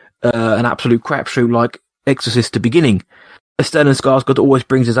 even an absolute crapshoot like Exorcist to beginning. Stellan Skarsgård always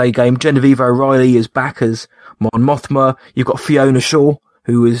brings his A game. Genevieve O'Reilly is back as Mon Mothma. You've got Fiona Shaw,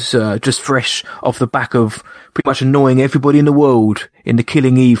 who is just fresh off the back of pretty much annoying everybody in the world in the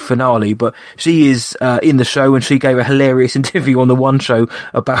Killing Eve finale. But she is in the show, and she gave a hilarious interview on the One show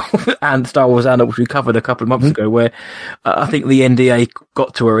about and Star Wars Andor, which we covered a couple of months ago, where I think the NDA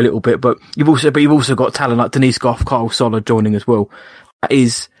got to her a little bit. But you've also got talent like Denise Gough, Kyle Soller joining as well. That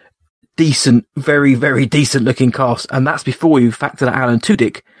is decent, very, very decent looking cast, and that's before you factor that Alan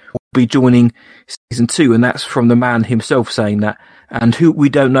Tudyk will be joining season 2, and that's from the man himself saying that. And we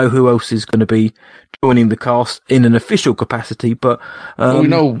don't know who else is going to be joining the cast in an official capacity, but we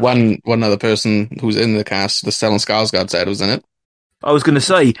know one other person who's in the cast. The Stellan Skarsgård said was in it. I was going to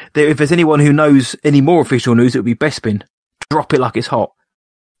say that if there's anyone who knows any more official news, it would be Bespin. Drop it like it's hot.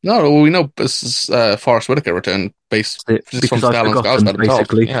 No, we know this is Forrest Whitaker returned based because I've forgotten,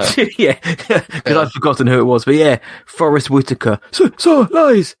 basically. Yeah, because I've forgotten who it was. But yeah, Forrest Whitaker. So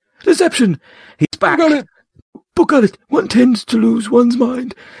lies, deception. He's back. Book on it. One tends to lose one's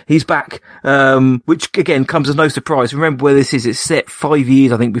mind. He's back, which again comes as no surprise. Remember where this is. It's set 5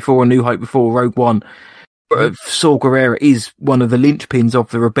 years, I think, before A New Hope, before Rogue One. Saw Gerrera is one of the linchpins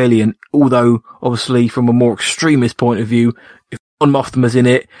of the rebellion, although obviously from a more extremist point of view, Mon Mothma's in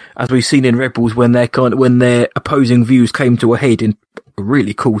it, as we've seen in Rebels when their opposing views came to a head in a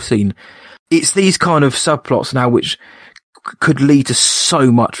really cool scene. It's these kind of subplots now which could lead to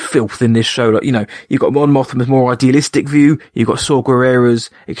so much filth in this show. Like, you've got Mon Mothma's more idealistic view, you've got Saw Gerrera's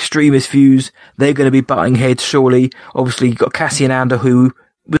extremist views. They're going to be butting heads, surely. Obviously, you've got Cassian Andor, who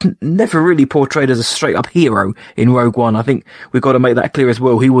was never really portrayed as a straight up hero in Rogue One. I think we've got to make that clear as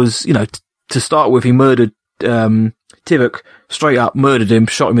well. He was, to start with, he murdered Tivok, straight up murdered him,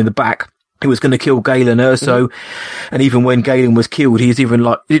 shot him in the back. He was going to kill Galen Erso, and even when Galen was killed, he's even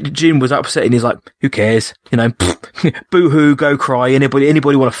like, Jin was upset, and he's like, who cares? Boo-hoo, go cry,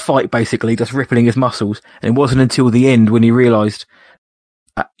 anybody want to fight, basically, just rippling his muscles. And it wasn't until the end when he realised,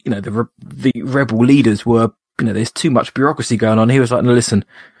 the rebel leaders were, there's too much bureaucracy going on. He was like, no, listen,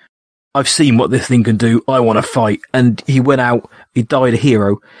 I've seen what this thing can do. I want to fight. And he went out, he died a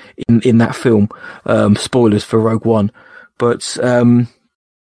hero in that film. Spoilers for Rogue One. But,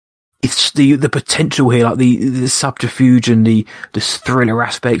 it's the potential here, like the subterfuge and this thriller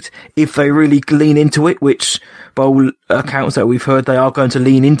aspect. If they really lean into it, which by all accounts that we've heard, they are going to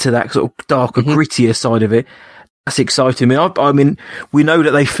lean into that sort of darker, grittier side of it. That's exciting. I mean, we know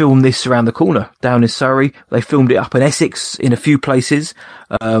that they filmed this around the corner down in Surrey. They filmed it up in Essex in a few places,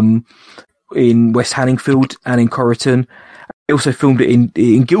 in West Hanningfield and in Corriton. They also filmed it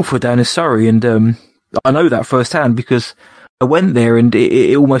in Guildford down in Surrey, and I know that firsthand because I went there and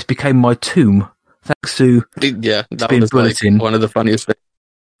it almost became my tomb. Thanks to that was like one of the funniest things.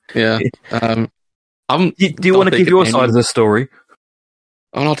 Yeah. Do you want to give your side of the story?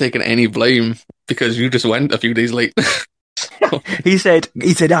 I'm not taking any blame because you just went a few days late. He said,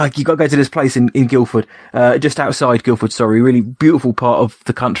 you got to go to this place in Guildford, just outside Guildford, sorry, really beautiful part of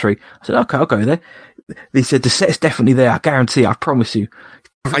the country. I said, okay, I'll go there. He said, the set's definitely there. I guarantee, I promise you.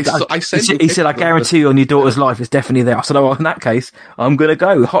 He said, I guarantee you on your daughter's life, it's definitely there. I said, oh, in that case, I'm going to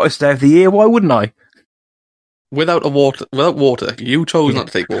go. Hottest day of the year. Why wouldn't I? Without water, you chose not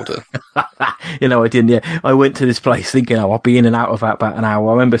to take water. I didn't. Yeah, I went to this place thinking, I'll be in and out of about an hour.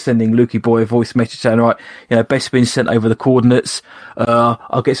 I remember sending Lukey Boy a voice message saying, right, Bespin sent over the coordinates.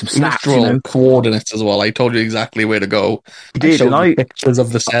 I'll get some snaps. Coordinates as well. I told you exactly where to go. You did, showed you pictures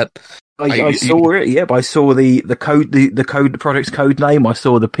of the set. I saw it. Yep, I saw the code, the project's code name. I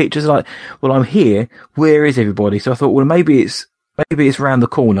saw the pictures. Like, well, I'm here. Where is everybody? So I thought, well, maybe it's round the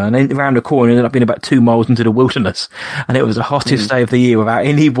corner, and then round the corner ended up being about 2 miles into the wilderness, and it was the hottest day of the year without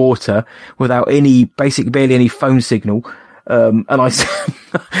any water, without barely any phone signal. This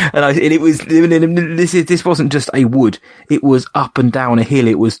wasn't just a wood; it was up and down a hill.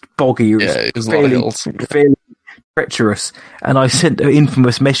 It was boggy. It was fairly treacherous. And I sent an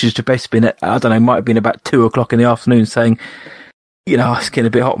infamous message to Bespin at, I don't know, it might have been about 2:00 in the afternoon, saying, it's getting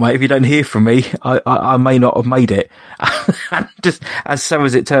a bit hot, mate. If you don't hear from me, I may not have made it. And just as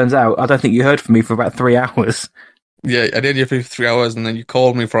it turns out, I don't think you heard from me for about 3 hours. Yeah, I did hear for 3 hours, and then you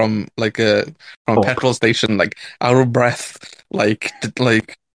called me from a petrol station, like out of breath, like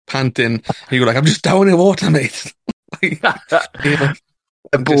panting. And you were like, "I'm just down in water, mate."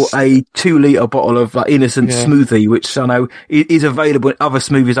 I bought a 2-litre bottle of Innocent smoothie, which I know is available. Other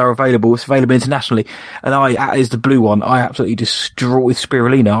smoothies are available. It's available internationally. And that is the blue one. I absolutely destroyed with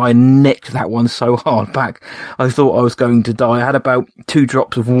spirulina. I necked that one so hard back. I thought I was going to die. I had about 2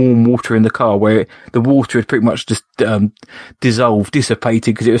 drops of warm water in the car where the water had pretty much just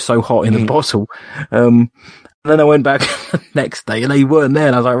dissipated because it was so hot in the bottle. And then I went back the next day and they weren't there.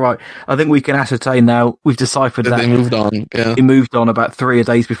 And I was like, right, I think we can ascertain now. We've deciphered that. They moved on. Yeah. They moved on about 3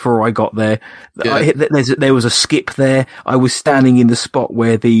 days before I got there. Yeah. There was a skip there. I was standing in the spot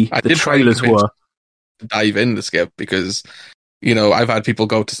where the trailers were. Dive in the skip because, I've had people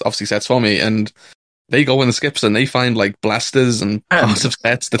go to obviously sets for me and they go in the skips and they find blasters and parts of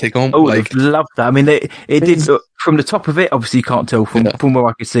sets to take home. Oh, I love that. I mean, it did look, from the top of it, obviously you can't tell from where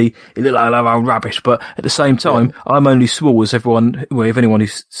I could see, it looked like old rubbish, but at the same time, I'm only small, as if anyone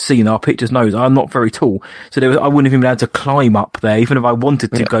who's seen our pictures knows, I'm not very tall. So I wouldn't have even been able to climb up there, even if I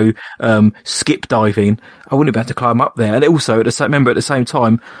wanted to go skip diving, I wouldn't have been able to climb up there. And also, at the same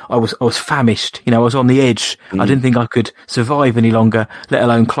time, I was famished, I was on the edge. I didn't think I could survive any longer, let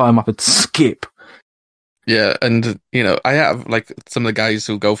alone climb up and skip. Yeah, and I have some of the guys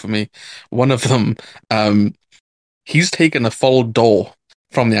who go for me. One of them, he's taken a full door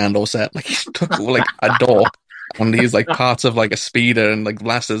from the Andor set. He took a door, and he's parts of a speeder and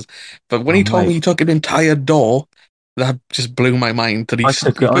blasters. But when he told me he took an entire door, that just blew my mind. I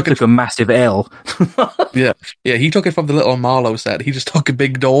took a massive L. Yeah, he took it from the little Marlowe set. He just took a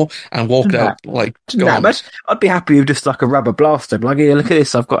big door and walked out. I'd be happy with just a rubber blaster. Here, look at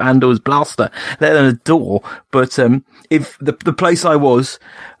this. I've got Andor's blaster. Let alone a door. But if the place I was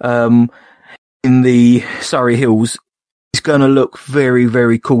in the Surrey Hills is going to look very,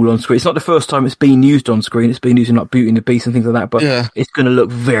 very cool on screen. It's not the first time it's been used on screen. It's been used in Beauty and the Beast and things like that. But it's going to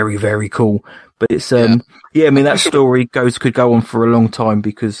look very, very cool. But it's I mean that story could go on for a long time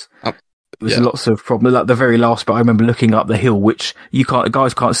because there's lots of problems. The very last bit, I remember looking up the hill, which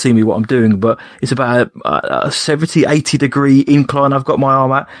guys can't see me what I'm doing, but it's about a 70, 80 degree incline I've got my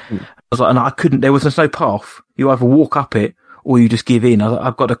arm at. I was like, and I couldn't. There was no path. You either walk up it or you just give in.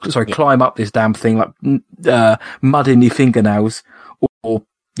 I've got to climb up this damn thing mud in your fingernails, or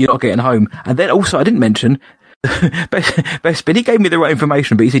you're not getting home. And then also, I didn't mention. Bespin, he gave me the right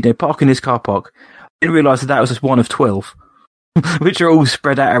information, but he said, park in this car park. I didn't realise that was just one of 12, which are all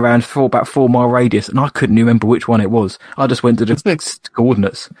spread out around for about 4 mile radius, and I couldn't remember which one it was. I just went to the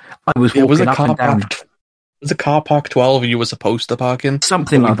coordinates. I was walking up and down. Was a car park 12 you were supposed to park in?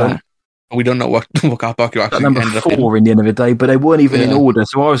 Something like that. We don't know what car park you actually number ended up in. 4 in the end of the day, but they weren't even in order.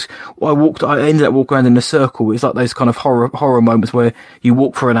 So I ended up walking around in a circle. It's like those kind of horror moments where you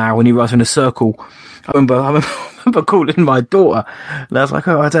walk for an hour and you run in a circle. I remember calling my daughter, and I was like,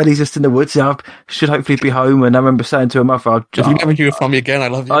 "Oh, Daddy's just in the woods. I should hopefully be home." And I remember saying to her mother, "If you never hear from me again, I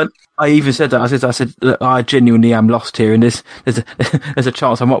love you." I even said that. I said, "Look, I genuinely am lost here, and there's a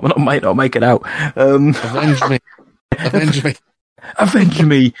chance I might not make it out." Avenge me. Avenge me. Avenge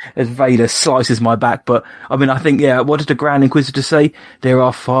me as Vader slices my back. But I mean, I think, what did the Grand Inquisitor say? There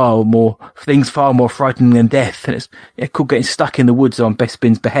are far more frightening than death, and it's cool getting stuck in the woods on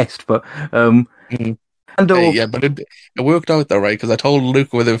Bespin's behest. But but it worked out though, right? Because I told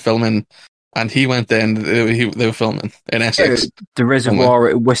Luke where they were filming, and he went there and they were filming in Essex, the reservoir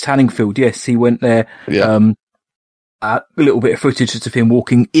at West Hanningfield. Yes, he went there. Yeah. A little bit of footage of him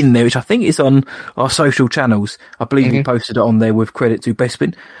walking in there, which I think is on our social channels. I believe he posted it on there with credit to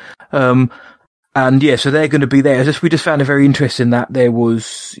Bespin. So they're going to be there. We just found it very interesting that there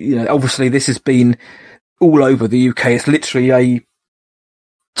was, obviously this has been all over the UK. It's literally a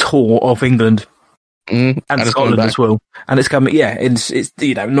tour of England and Scotland as well. And it's coming, it's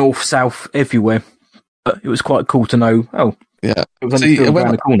north, south, everywhere. But it was quite cool to know, yeah. It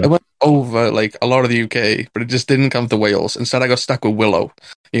went over like a lot of the UK, but it just didn't come to Wales. Instead, I got stuck with Willow.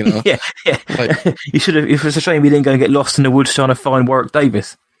 Yeah. Like, you should have. If it's a shame you didn't go and get lost in the woods trying to find Warwick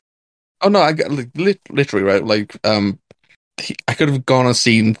Davis. Oh no, I got literally right. Like, I could have gone and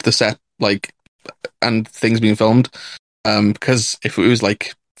seen the set, like, and things being filmed. Because if it was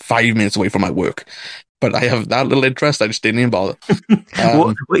like 5 minutes away from my work. But I have that little interest, I just didn't even bother.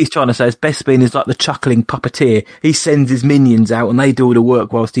 What he's trying to say is Bespin is like the chuckling puppeteer. He sends his minions out and they do all the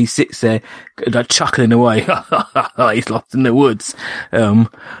work whilst he sits there like, chuckling away. He's lost in the woods.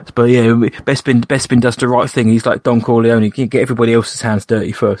 But yeah, Bespin does the right thing. He's like Don Corleone. He can get everybody else's hands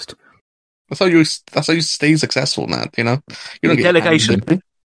dirty first. That's how you stay successful, man. You don't get delegation.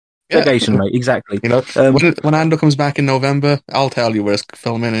 Delegation, mate, exactly. When Andor comes back in November, I'll tell you where it's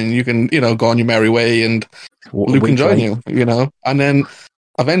filming, and you can, go on your merry way, and Luke can join you, and then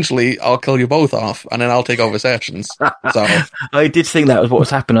eventually I'll kill you both off, and then I'll take over sessions. So I did think that was what was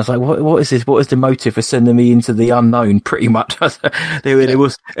happening. I was like, what is this? What is the motive for sending me into the unknown? Pretty much. There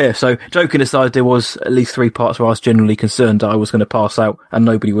was. Yeah, so joking aside, there was at least 3 parts where I was genuinely concerned that I was going to pass out and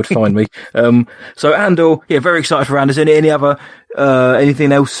nobody would find me. So Andor, very excited for Andor. Is there any other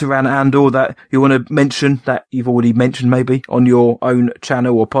anything else around Andor that you want to mention that you've already mentioned maybe on your own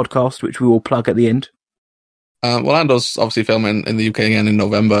channel or podcast, which we will plug at the end? Well, Andor's obviously filming in the UK again in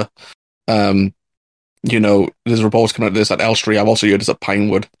November. There's reports coming out of this at Elstree. I've also heard this at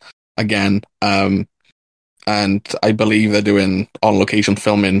Pinewood again. And I believe they're doing on-location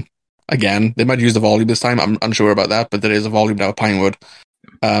filming again. They might use the volume this time. I'm unsure about that, but there is a volume now at Pinewood.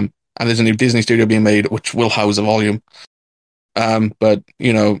 And there's a new Disney studio being made, which will house a volume. But,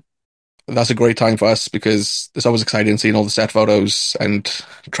 that's a great time for us because it's always exciting seeing all the set photos and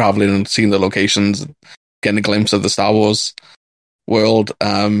traveling and seeing the locations, getting a glimpse of the Star Wars world.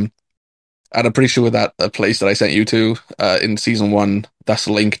 And I'm pretty sure that the place that I sent you to in season 1, that's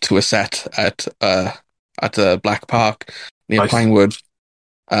linked to a set at Black Park near Pinewood.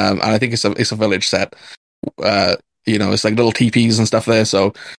 And I think it's a village set. It's like little teepees and stuff there.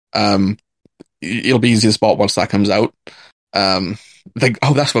 So it'll be easy to spot once that comes out.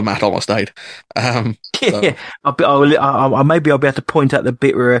 That's where Matt almost died. Maybe I'll be able to point out the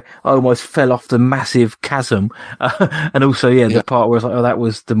bit where I almost fell off the massive chasm, and also the part where I was like, that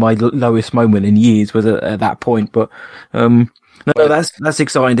was my lowest moment in years was at that point. But that's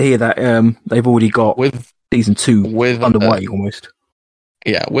exciting to hear that they've already got with season 2 underway almost.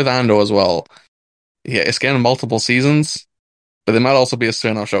 Yeah, with Andor as well. Yeah, it's getting multiple seasons. But there might also be a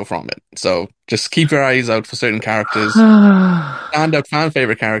spin-off show from it. So just keep your eyes out for certain characters. Stand out fan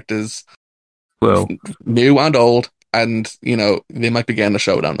favorite characters. Well, new and old. And, they might be getting a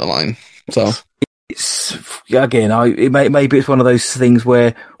show down the line. So it's, again, maybe it's one of those things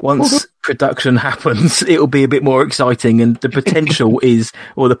where once production happens, it'll be a bit more exciting. And the potential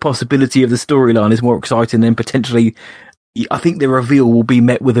or the possibility of the storyline is more exciting than potentially. I think the reveal will be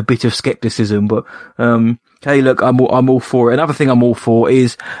met with a bit of skepticism, but hey, look, I'm all for it. Another thing I'm all for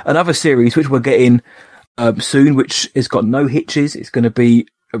is another series which we're getting soon, which has got no hitches. It's going to be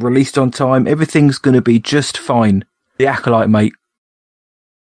released on time. Everything's going to be just fine. The Acolyte, mate.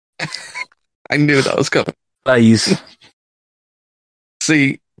 I knew that was coming. Please.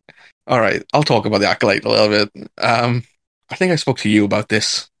 See, all right, I'll talk about the Acolyte a little bit. I think I spoke to you about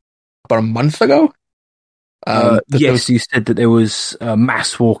this about a month ago. Yes, you said that there was a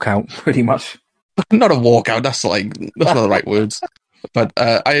mass walkout, pretty much. Not a walkout. That's not the right words. But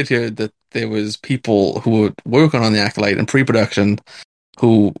I had heard that there was people who were working on the Acolyte in pre-production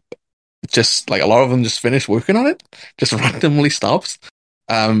who just, like, a lot of them just finished working on it, just randomly stopped.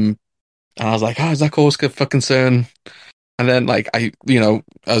 And I was like, is that cause for concern? And then, like,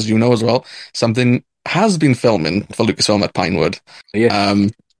 as you know as well, something has been filming for Lucasfilm at Pinewood. Yeah.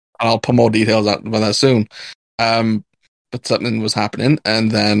 And I'll put more details out about that soon. But something was happening,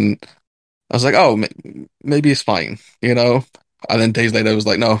 and then I was like, maybe it's fine, And then days later, I was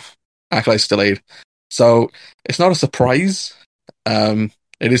like, no, Acolyte's delayed. So it's not a surprise. It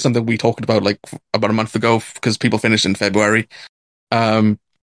is something we talked about, like, about a month ago, because people finished in February. But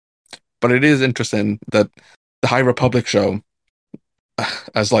it is interesting that the High Republic show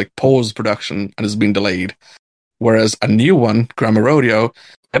has, like, paused production and has been delayed, whereas a new one, Grammar Rodeo,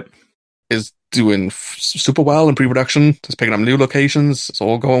 is doing super well in pre-production. It's picking up new locations. It's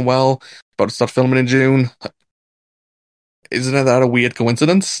all going well. About to start filming in June. Isn't that a weird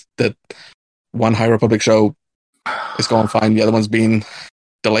coincidence that one High Republic show is going fine, the other one's being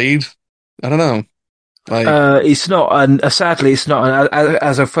delayed? I don't know. It's not, sadly, it's not.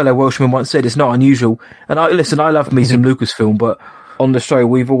 As a fellow Welshman once said, it's not unusual. And I love me some Lucasfilm, but on the show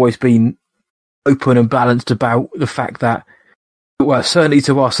we've always been open and balanced about the fact that, well, certainly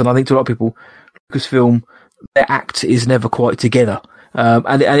to us, and I think to a lot of people, Lucasfilm, their act is never quite together.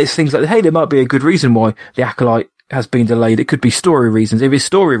 And it's things like, hey, there might be a good reason why the Acolyte has been delayed. It could be story reasons. If it's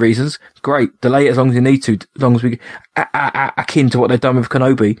story reasons, great, delay it as long as you need to, as long as we akin to what they've done with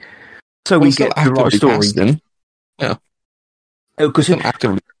Kenobi, so we get the right story. Yeah, because we've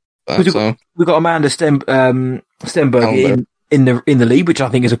got Amanda Stenberg in the lead, which I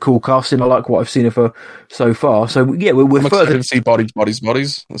think is a cool casting. I like what I've seen of her so far. So yeah, we're excited to see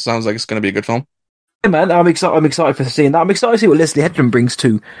Bodies. It sounds like it's going to be a good film. Yeah, man, I'm excited for seeing that. I'm excited to see what Leslie Headland brings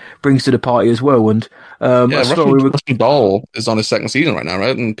to the party as well. And Russian Doll is on his second season right now,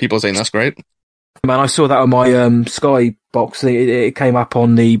 right? And people are saying that's great. Man, I saw that on my Sky box. It came up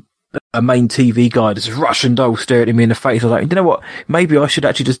on the main TV guide. It's Russian Doll staring at me in the face. I was like, you know what? Maybe I should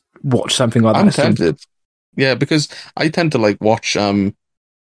actually just watch something like that. I'm tempted. Yeah, because I tend to, like, watch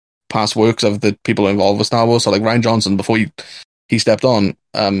past works of the people involved with Star Wars. So, like, Rian Johnson, before he stepped on,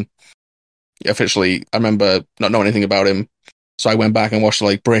 officially, I remember not knowing anything about him. So I went back and watched,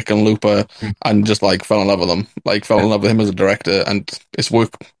 like, Brick and Looper and just, like, fell in love with him. Like, fell in love with him as a director. And his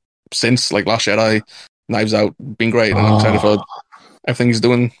work since, like, Last Jedi, Knives Out, been great. And I'm excited for everything he's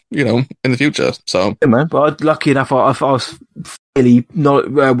doing, in the future. So yeah, man. But lucky enough, I was fairly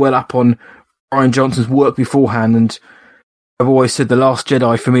not well up on Rian Johnson's work beforehand, and I've always said The Last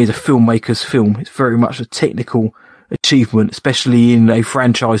Jedi for me is a filmmaker's film. It's very much a technical achievement, especially in a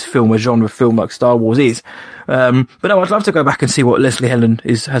franchise film, a genre film like Star Wars is. But no, I'd love to go back and see what Leslie Headland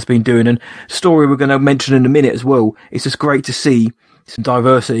has been doing, and the story we're going to mention in a minute as well. It's just great to see some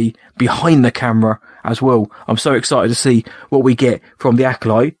diversity behind the camera as well. I'm so excited to see what we get from the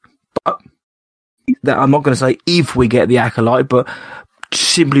Acolyte. But that I'm not going to say if we get the Acolyte, but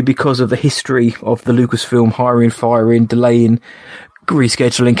simply because of the history of the Lucasfilm hiring, firing, delaying,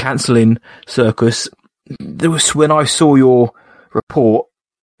 rescheduling, cancelling circus. There was, when I saw your report,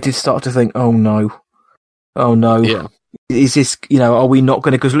 I did start to think, oh no. Yeah. Is this, are we not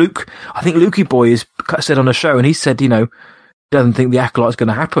going to, because I think Lukey Boy has said on the show, and he said, he doesn't think the Acolyte's going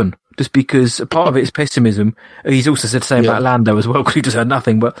to happen, just because a part of it is pessimism. He's also said the same about Lando as well, because he just had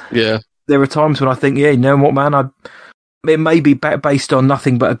nothing, but yeah, there are times when I think, yeah, you know what, man, it may be based on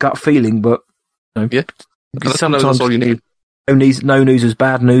nothing but a gut feeling, but sometimes that's all you need. No news is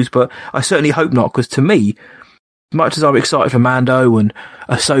bad news, but I certainly hope not, because to me, much as I'm excited for Mando and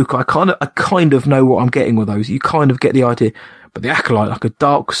Ahsoka, I kind of know what I'm getting with those. You kind of get the idea. But the Acolyte, like a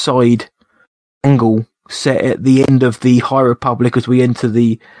dark side angle set at the end of the High Republic as we enter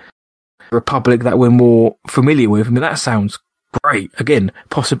the Republic that we're more familiar with. I mean, that sounds great. Again,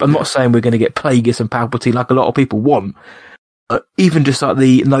 possible. I'm not saying we're going to get Plagueis and Palpatine like a lot of people want. Even just like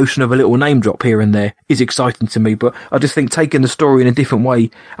the notion of a little name drop here and there is exciting to me. But I just think taking the story in a different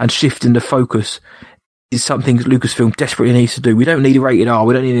way and shifting the focus is something Lucasfilm desperately needs to do. We don't need a rated R.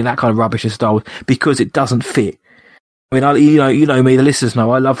 We don't need that kind of rubbish as Star Wars because it doesn't fit. I mean, you know me, the listeners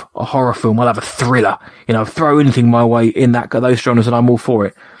know I love a horror film. I love a thriller. Throw anything my way in those genres and I'm all for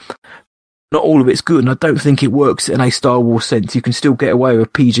it. Not all of it's good, and I don't think it works in a Star Wars sense. You can still get away with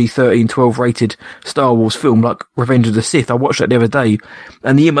a PG-13, 12 rated Star Wars film like Revenge of the Sith. I watched that the other day,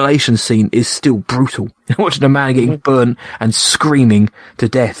 and the immolation scene is still brutal. Watching a man getting burnt and screaming to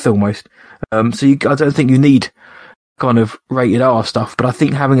death almost. I don't think you need kind of rated R stuff, but I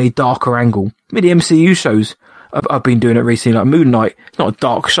think having a darker angle. I mean, the MCU shows I've been doing it recently, like Moon Knight. It's not a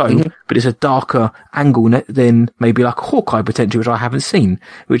dark show, but it's a darker angle than maybe like Hawkeye potentially, which I haven't seen,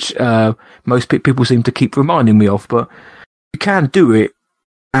 which most people seem to keep reminding me of. But you can do it,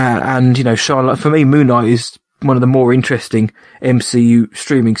 and you know, Charlotte. For me, Moon Knight is one of the more interesting MCU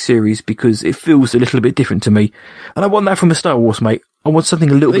streaming series because it feels a little bit different to me, and I want that from a Star Wars, mate. I want something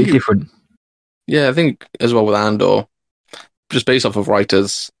a little bit different. Yeah, I think as well with Andor, just based off of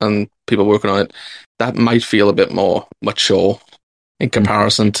writers and people working on it, that might feel a bit more mature in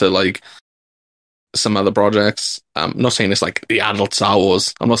comparison to like some other projects. I'm not saying it's like the adult Star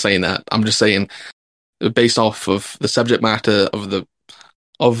Wars. I'm not saying that. I'm just saying based off of the subject matter of the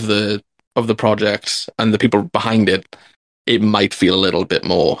project and the people behind it, it might feel a little bit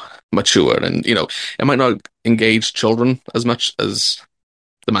more mature, and you know, it might not engage children as much as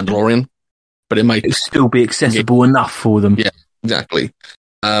The Mandalorian, but it might still be accessible enough for them. Yeah, exactly.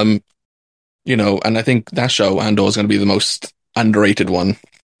 You know, and I think that show, Andor, is going to be the most underrated one.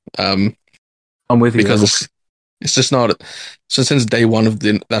 I'm with you. Because it's just not... So since day one of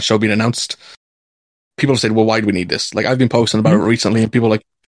that show being announced, people have said, well, why do we need this? Like, I've been posting about it recently, and people are like,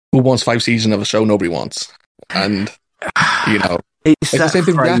 who wants 5 seasons of a show nobody wants? And, you know... It's the same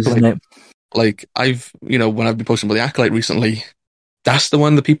thing with phrase, isn't it? Like, you know, when I've been posting about the Acolyte recently, that's the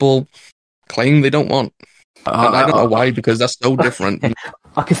one that people claim they don't want. And I don't know why, because that's so different.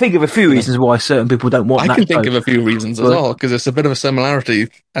 I can think of a few reasons why certain people don't want that. I can think of a few reasons as well, because it's a bit of a similarity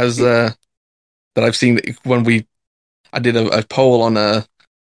as that I've seen when I did a poll on the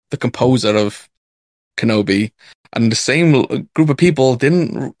composer of Kenobi, and the same group of people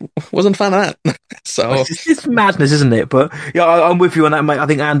wasn't a fan of that. So it's madness, isn't it? But yeah, I'm with you on that, mate. I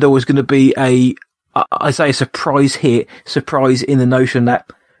think Andor is going to be a surprise hit, surprise in the notion that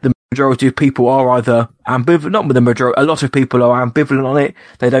the majority of people are either ambivalent, not with the majority, a lot of people are ambivalent on it.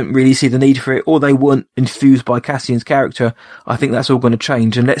 They don't really see the need for it, or they weren't enthused by Cassian's character. I think that's all going to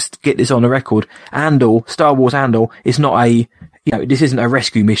change, and let's get this on the record. Andor, Star Wars Andor, is not this isn't a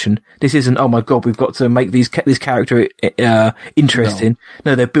rescue mission. This isn't, oh my god, we've got to make this character interesting.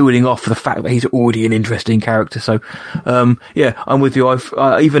 No, they're building off the fact that he's already an interesting character. So, yeah, I'm with you.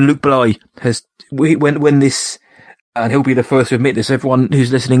 Even Luke Bly has, when this, and he'll be the first to admit this, everyone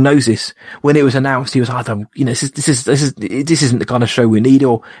who's listening knows this. When it was announced, he was, this isn't the kind of show we need,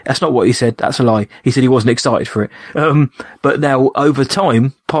 or that's not what he said. That's a lie. He said he wasn't excited for it. But now over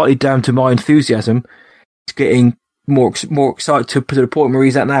time, partly down to my enthusiasm, he's getting more excited to the point where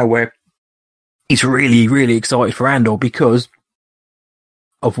he's at now, where he's really, really excited for Andor because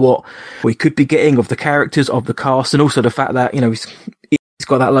of what we could be getting, of the characters, of the cast, and also the fact that, you know, he's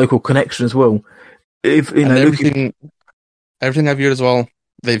got that local connection as well. Everything I've heard as well,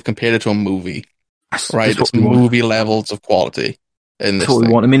 they've compared it to a movie, right? It's movie levels of quality in this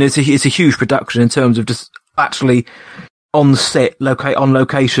thing. I mean, it's a huge production in terms of just actually on set, on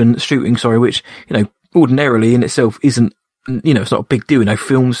location shooting. Which, you know, ordinarily in itself isn't, you know, it's not a big deal. You know,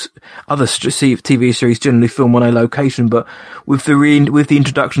 films, other TV series generally film on a location, but with the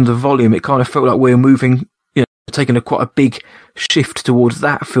introduction of the volume, it kind of felt like we're moving, you know, taking quite a big shift towards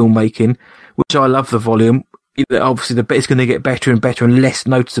that filmmaking, which I love the volume. Obviously, it's going to get better and better and less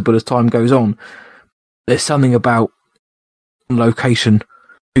noticeable as time goes on. There's something about location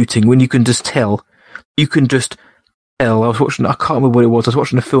shooting when you can just tell. I was watching, I can't remember what it was. I was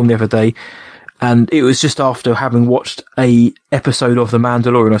watching a film the other day, and it was just after having watched a episode of The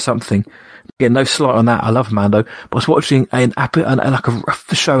Mandalorian or something. Again, no slight on that. I love Mando, but I was watching like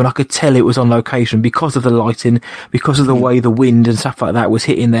a show, and I could tell it was on location because of the lighting, because of the way the wind and stuff like that was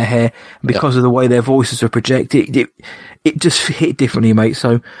hitting their hair, because of the way their voices were projected. It just hit differently, mate.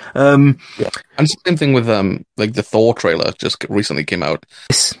 So, and same thing with like the Thor trailer just recently came out,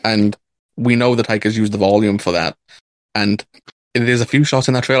 and we know that Taika's used the volume for that, and there's a few shots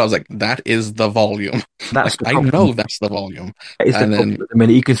in that trailer I was like, that is the volume. That's I know that's the volume. That is and then, I mean,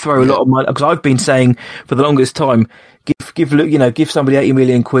 you can throw a lot of money, because I've been saying for the longest time, give somebody 80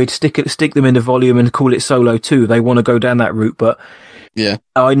 million quid, stick them in the volume and call it Solo 2. They want to go down that route, but yeah,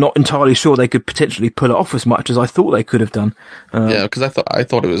 I'm not entirely sure they could potentially pull it off as much as I thought they could have done. Yeah, because I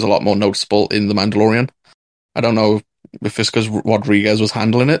thought it was a lot more noticeable in The Mandalorian. I don't know if it's because Rodriguez was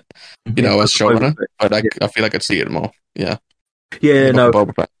handling it, you know, as showrunner, but I feel like I'd see it more. Yeah. Yeah, no,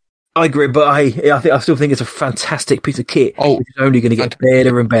 I agree, but I still think it's a fantastic piece of kit. Which is only going to get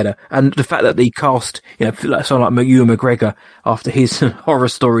better and better. And the fact that they cast, you know, someone like Ewan McGregor after his horror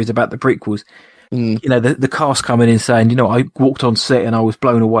stories about the prequels, you know, the cast coming in saying, you know, I walked on set and I was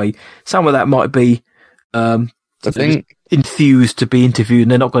blown away. Some of that might be enthused to be interviewed,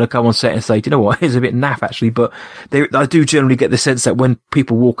 and they're not going to come on set and say, do you know what, it's a bit naff actually. But I do generally get the sense that when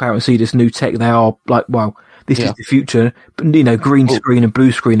people walk out and see this new tech, they are like, wow, this is the future. But, you know, green screen and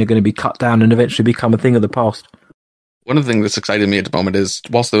blue screen are going to be cut down and eventually become a thing of the past. One of the things that's exciting me at the moment is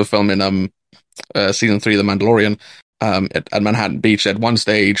whilst they were filming season 3 of The Mandalorian at Manhattan Beach, they had one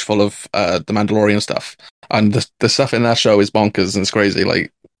stage full of The Mandalorian stuff. And the stuff in that show is bonkers and it's crazy.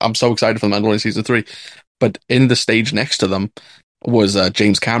 Like, I'm so excited for The Mandalorian season 3. But in the stage next to them was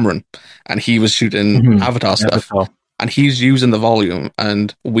James Cameron, and he was shooting Avatar stuff. And he's using the volume,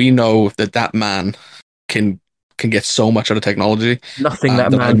 and we know that man can get so much out of technology. Nothing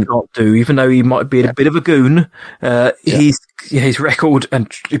that man can't do, even though he might be a bit of a goon. His record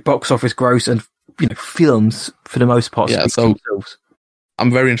and box office gross and films for the most part. Yeah, so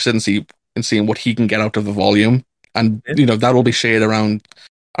I'm very interested in seeing what he can get out of the volume, and that will be shared around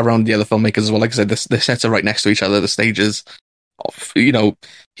the other filmmakers as well. Like I said, the sets are right next to each other. The stages,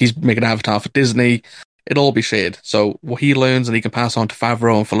 he's making Avatar for Disney. It'll all be shared. So what he learns and he can pass on to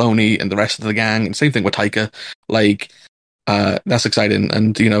Favreau and Filoni and the rest of the gang, and same thing with Taika. Like, that's exciting,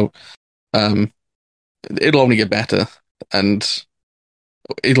 and it'll only get better, and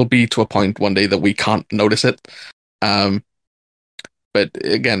it'll be to a point one day that we can't notice it. But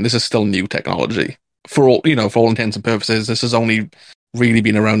again, this is still new technology for all intents and purposes. This has only really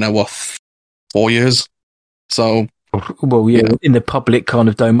been around now, 4 years? So, in the public kind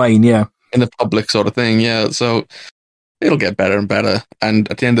of domain, in the public sort of thing, so it'll get better and better.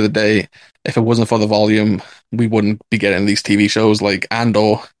 And at the end of the day, if it wasn't for the volume, we wouldn't be getting these TV shows. Like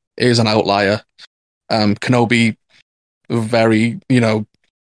Andor is an outlier. Kenobi, very,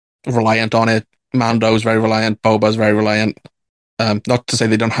 reliant on it. Mando's very reliant. Boba's very reliant. Not to say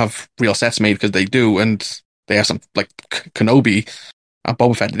they don't have real sets made, because they do, and they have some, like Kenobi and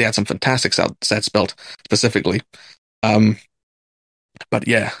Boba Fett, they had some fantastic sets built specifically. But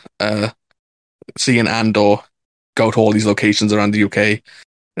yeah, seeing Andor go to all these locations around the UK,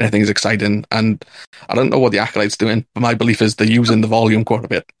 I think is exciting. And I don't know what the Acolyte's doing, but my belief is they're using the volume quite a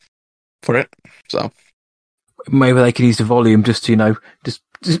bit for it. So maybe they could use the volume just to, just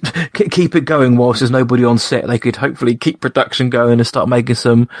keep it going whilst there's nobody on set. They could hopefully keep production going and start making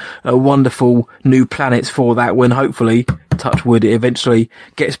some wonderful new planets for that when hopefully, touch wood, it eventually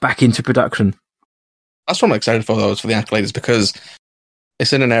gets back into production. That's what I'm excited for, though, is for the Acolyte, is because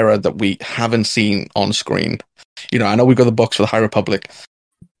it's in an era that we haven't seen on screen. I know we've got the books for the High Republic,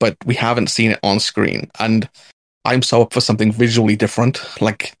 but we haven't seen it on screen. And I'm so up for something visually different.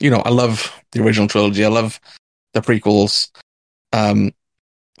 Like, I love the original trilogy. I love the prequels, and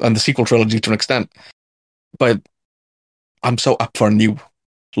the sequel trilogy to an extent. But I'm so up for a new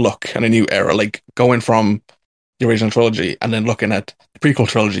look and a new era. Like, going from the original trilogy and then looking at the prequel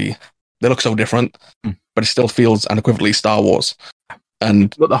trilogy, they look so different, but it still feels unequivocally Star Wars.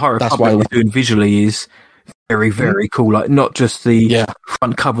 And what the High Republic is doing visually is very, very cool. Like, not just the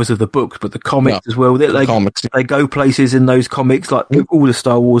front covers of the books, but the comics as well. They go places in those comics, like all the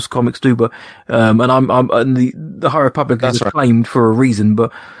Star Wars comics do. But and the High Republic is acclaimed for a reason.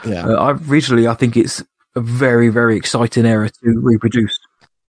 But visually, I think it's a very, very exciting era to reproduce.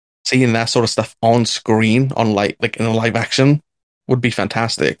 Seeing that sort of stuff on screen, on like in a live action, would be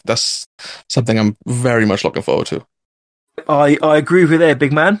fantastic. That's something I'm very much looking forward to. I agree with you there,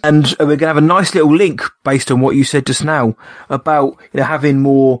 big man. And we're going to have a nice little link based on what you said just now about having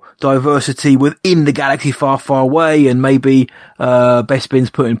more diversity within the galaxy far, far away, and maybe Bespin's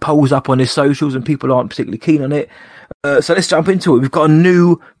putting polls up on his socials and people aren't particularly keen on it. So let's jump into it. We've got a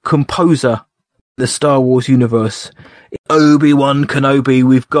new composer in the Star Wars universe. Obi-Wan Kenobi.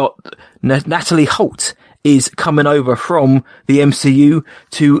 We've got Natalie Holt is coming over from the MCU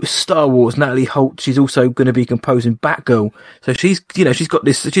to Star Wars. Natalie Holt, she's also going to be composing Batgirl. So she's got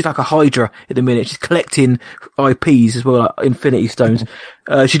this, she's like a Hydra at the minute. She's collecting IPs as well, like Infinity Stones.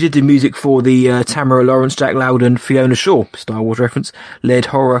 She did the music for the Tamara Lawrence, Jack Lowden, Fiona Shaw, Star Wars reference, led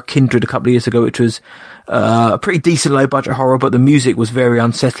horror Kindred a couple of years ago, which was a pretty decent low budget horror, but the music was very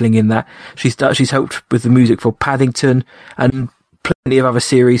unsettling in that. She's helped with the music for Paddington and plenty of other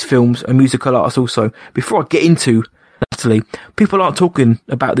series, films, and musical artists also. Before I get into Natalie, people aren't talking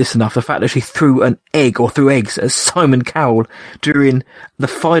about this enough. The fact that she threw eggs at Simon Cowell during the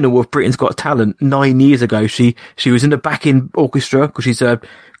final of Britain's Got Talent 9 years ago. She was in the backing orchestra because she's a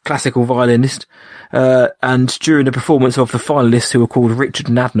classical violinist. And during the performance of the finalists, who were called Richard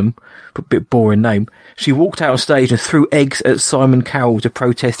and Adnam, a bit boring name, she walked out on stage and threw eggs at Simon Cowell to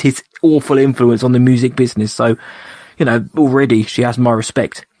protest his awful influence on the music business. So, already she has my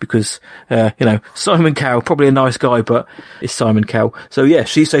respect because, Simon Cowell, probably a nice guy, but it's Simon Cowell. So yeah,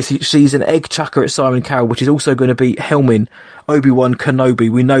 she says she's an egg chucker at Simon Cowell, which is also going to be helming Obi-Wan Kenobi.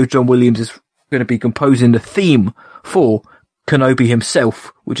 We know John Williams is going to be composing the theme for Kenobi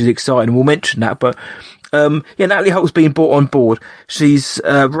himself, which is exciting. We'll mention that, but Natalie Holt's been brought on board. She's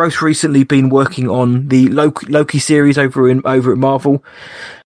most recently been working on the Loki series over at Marvel.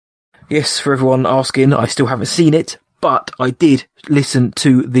 Yes, for everyone asking, I still haven't seen it, but I did listen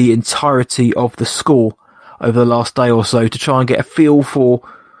to the entirety of the score over the last day or so to try and get a feel for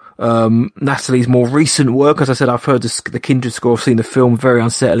Natalie's more recent work. As I said, I've heard the Kindred score, I've seen the film, very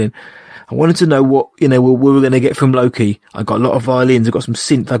unsettling. I wanted to know what, we were going to get from Loki. I got a lot of violins, I got some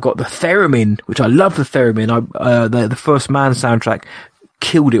synth, I got the theremin, which I love the theremin. The First Man soundtrack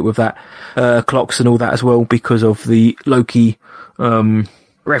killed it with that, clocks and all that as well because of the Loki,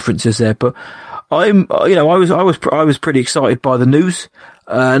 references there. But I was pretty excited by the news,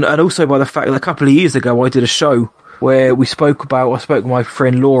 and also by the fact that a couple of years ago I did a show where I spoke with my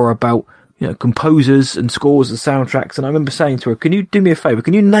friend Laura about, composers and scores and soundtracks, and I remember saying to her, can you do me a favour,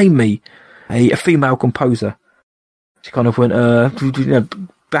 can you name me a female composer? She kind of went,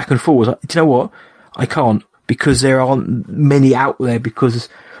 back and forth. Like, do you know what? I can't, because there aren't many out there, because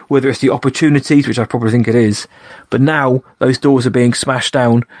whether it's the opportunities, which I probably think it is, but now those doors are being smashed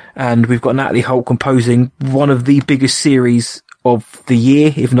down, and we've got Natalie Holt composing one of the biggest series of the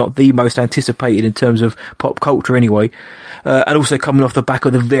year, if not the most anticipated in terms of pop culture anyway, and also coming off the back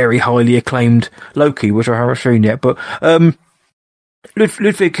of the very highly acclaimed Loki, which I haven't seen yet. But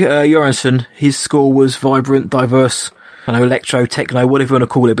Ludwig Göransson, his score was vibrant, diverse, electro, techno, whatever you want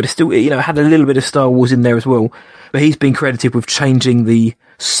to call it, but it still, had a little bit of Star Wars in there as well. But he's been credited with changing the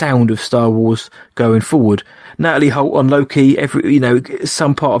sound of Star Wars going forward. Natalie Holt on Loki,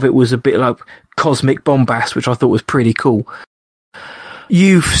 some part of it was a bit like cosmic bombast, which I thought was pretty cool.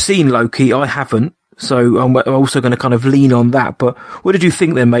 You've seen Loki, I haven't, so I'm also going to kind of lean on that. But what did you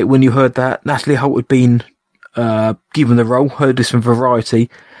think then, mate, when you heard that Natalie Holt had been given the role, heard this from Variety,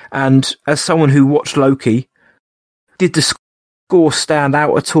 and as someone who watched Loki, did the score stand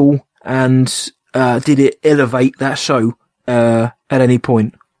out at all, and did it elevate that show at any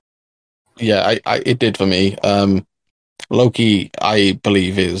point? Yeah, it did for me. Loki, I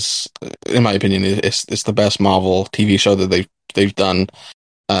believe, is, in my opinion, it's the best Marvel TV show that they've done,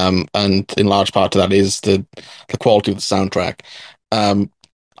 and in large part to that is the quality of the soundtrack.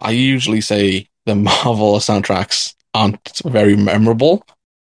 I usually say the Marvel soundtracks aren't very memorable.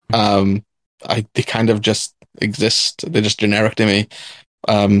 They kind of just exist. They're just generic to me.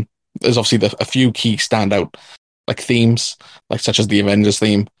 There's obviously a few key standout themes, such as the Avengers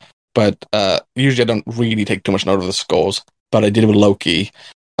theme, but usually I don't really take too much note of the scores. But I did with Loki.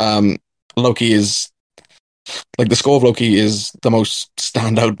 Loki is the score of Loki is the most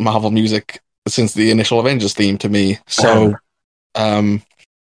standout Marvel music since the initial Avengers theme to me. So, and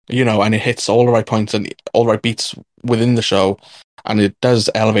it hits all the right points and all the right beats within the show, and it does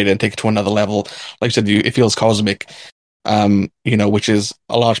elevate it and take it to another level. Like I said, it feels cosmic, which is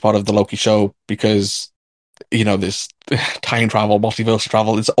a large part of the Loki show, because, this time travel, multiverse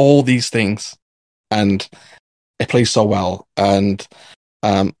travel, it's all these things, and it plays so well. And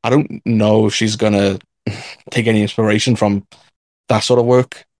I don't know if she's going to take any inspiration from that sort of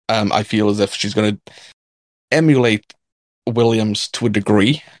work. I feel as if she's going to emulate Williams to a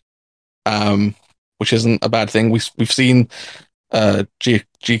degree, which isn't a bad thing. We've seen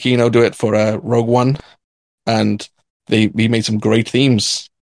Giacchino do it for Rogue One, and he made some great themes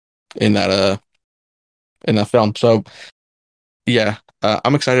in that film. So yeah,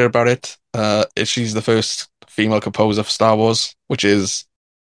 I'm excited about it. She's the first female composer for Star Wars, which is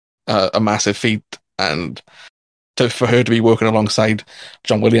a massive feat, and for her to be working alongside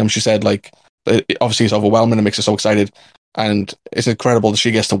John Williams, she said, obviously it's overwhelming and makes her so excited, and it's incredible that she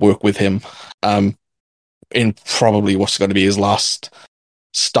gets to work with him in probably what's going to be his last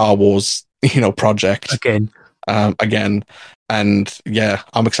Star Wars project again. And yeah,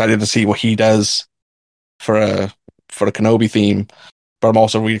 I'm excited to see what he does for a Kenobi theme, but I'm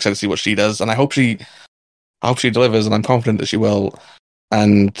also really excited to see what she does, and I hope she delivers, and I'm confident that she will.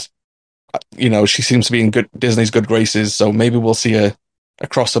 And she seems to be in Disney's good graces, so maybe we'll see her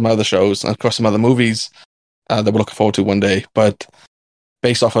across some other shows and across some other movies that we're looking forward to one day. But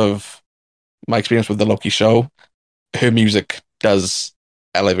based off of my experience with the Loki show, her music does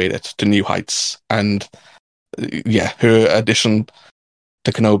elevate it to new heights, and yeah, her addition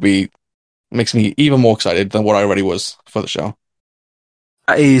to Kenobi makes me even more excited than what I already was for the show.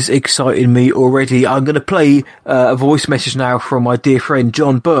 That is exciting me already. I'm going to play a voice message now from my dear friend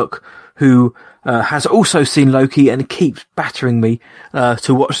John Burke, who has also seen Loki and keeps battering me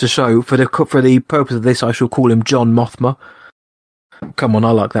to watch the show. For the purpose of this, I shall call him John Mothma. Come on,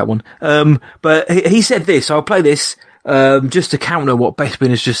 I like that one. But he said this. I'll play this just to counter what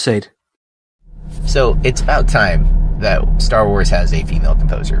Bespin has just said. So it's about time. that Star Wars has a female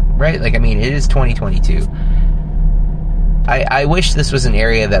composer, right? Like, I mean, it is 2022. I wish this was an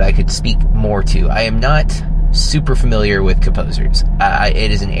area that I could speak more to. I am not super familiar with composers.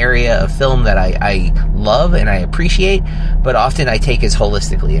 It is an area of film that I love and I appreciate, but often I take as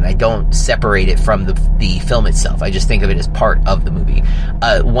holistically, and I don't separate it from the film itself. I just think of it as part of the movie.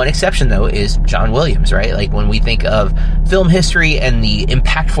 One exception, though, is John Williams, right? Like, when we think of film history and the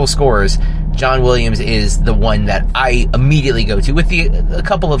impactful scores, John Williams is the one that I immediately go to, with a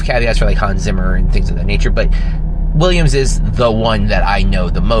couple of caveats for like Hans Zimmer and things of that nature, but Williams is the one that I know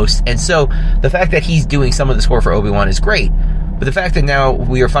the most. And so the fact that he's doing some of the score for Obi-Wan is great, but the fact that now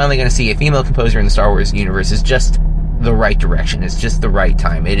we are finally going to see a female composer in the Star Wars universe is just the right direction. It's just the right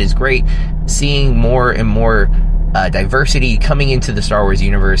time. It is great seeing more and more diversity coming into the Star Wars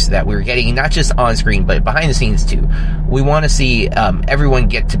universe that we're getting, not just on screen, but behind the scenes too. We want to see everyone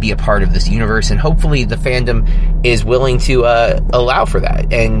get to be a part of this universe, and hopefully the fandom is willing to allow for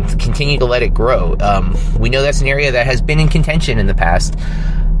that and continue to let it grow. We know that's an area that has been in contention in the past,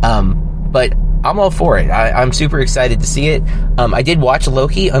 but I'm all for it. I'm super excited to see it. I did watch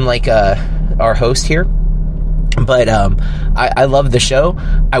Loki, unlike our host here, but I love the show.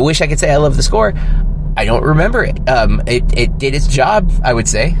 I wish I could say I love the score. I don't remember it. It did its job, I would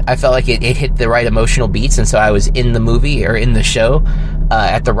say. I felt like it hit the right emotional beats, and so I was in the movie or in the show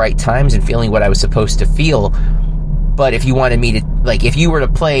at the right times and feeling what I was supposed to feel. But if you wanted me to, like, if you were to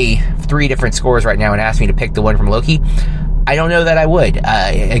play 3 different scores right now and ask me to pick the one from Loki, I don't know that I would.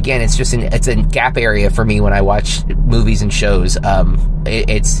 Again, it's just it's a gap area for me when I watch movies and shows.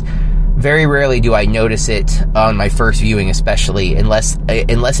 It's very rarely do I notice it on my first viewing, especially unless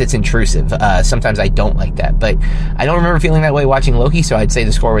it's intrusive. Sometimes I don't like that, but I don't remember feeling that way watching Loki, so I'd say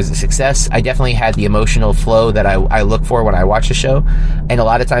the score was a success. I definitely had the emotional flow that I look for when I watch a show, and a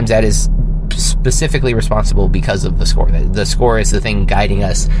lot of times that is specifically responsible because of the score. The score is the thing guiding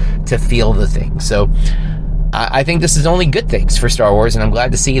us to feel the thing. So I think this is only good things for Star Wars, and I'm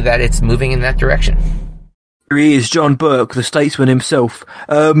glad to see that it's moving in that direction. Here he is, John Burke, the statesman himself.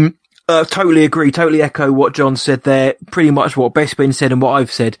 Totally agree, totally echo what John said there. Pretty much what Bespin said and what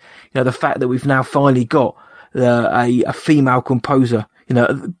I've said. You know, the fact that we've now finally got a female composer, you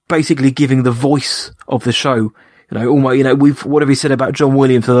know, basically giving the voice of the show. You know, almost, you know, what have we said about John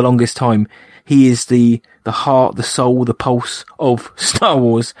Williams for the longest time? He is the heart, the soul, the pulse of Star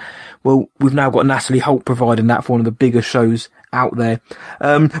Wars. Well, we've now got Natalie Holt providing that for one of the bigger shows out there.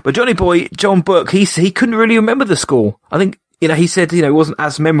 But Johnny Boy, John Burke, he couldn't really remember the score. I think, you know, he said, you know, it wasn't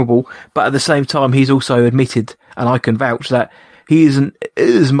as memorable, but at the same time, he's also admitted, and I can vouch that he isn't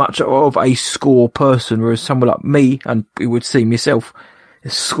as much of a score person, whereas someone like me, and it would seem yourself,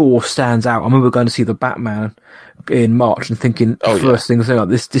 the score stands out. I remember going to see the Batman in March and thinking, first thing, like,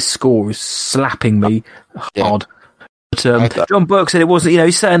 this score is slapping me hard. But John Burke said it wasn't, you know,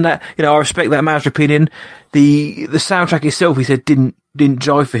 he's saying that, you know, I respect that man's opinion. The soundtrack itself, he said, didn't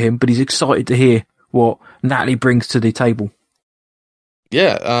jive for him, but he's excited to hear what Natalie brings to the table.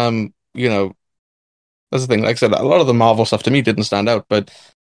 Yeah, you know, that's the thing. Like I said, a lot of the Marvel stuff to me didn't stand out, but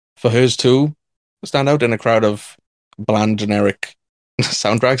for hers to stand out in a crowd of bland, generic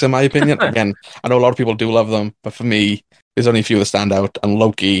soundtracks, in my opinion. Again, I know a lot of people do love them, but for me, there's only a few that stand out, and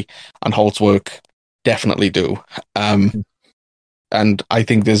Loki and Holt's work definitely do. And I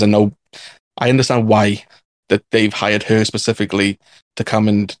think there's I understand why that they've hired her specifically to come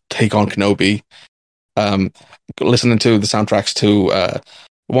and take on Kenobi. Listening to the soundtracks to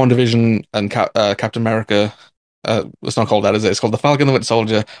WandaVision and Captain America, it's not called that, is it? It's called The Falcon and the Winter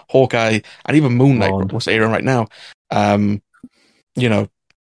Soldier, Hawkeye, and even Moon Knight, what's airing right now. You know,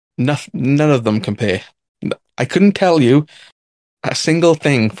 none of them compare. I couldn't tell you a single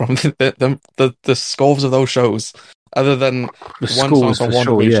thing from the scores of those shows, other than one song from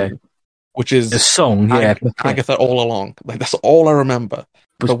WandaVision, which is a song, Agatha All Along. Like, that's all I remember.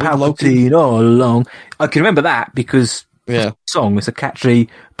 Was Palpatine all along. I can remember that because the song is a catchy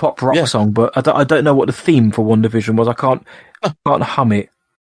pop rock song, but I don't know what the theme for WandaVision was. I can't hum it.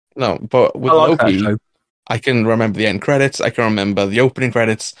 No, but with Loki, I can remember the end credits. I can remember the opening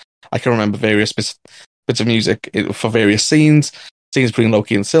credits. I can remember various bits of music for various scenes between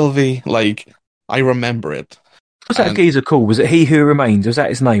Loki and Sylvie. Like, I remember it. Was that geezer called? Was it He Who Remains? Was that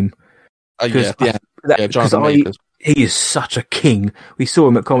his name? Jonathan Majors. He is such a king. We saw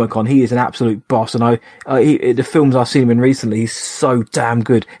him at Comic-Con. He is an absolute boss. And the films I've seen him in recently, he's so damn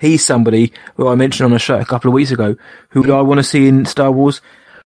good. He's somebody who I mentioned on a show a couple of weeks ago, who I want to see in Star Wars.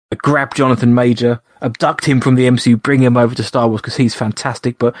 Grab Jonathan Major, abduct him from the MCU, bring him over to Star Wars because he's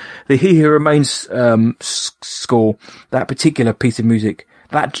fantastic. But the He Who Remains score, that particular piece of music,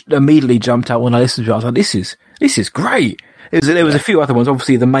 that immediately jumped out when I listened to it. I was like, this this is great. There was a few other ones.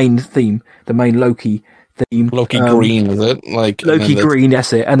 Obviously, the main Loki theme. Loki Green, is it? Like Loki Green,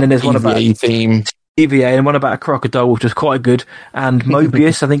 that's it. And then there's one about theme. EVA and one about a crocodile, which was quite good. And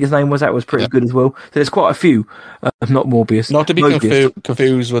Mobius, I think his name was pretty good as well. So there's quite a few. Not Morbius. Not to be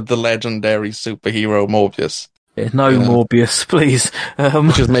confused with the legendary superhero Morbius. Yeah, Morbius, please.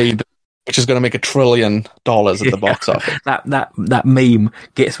 Which is going to make $1 trillion at the box office. That meme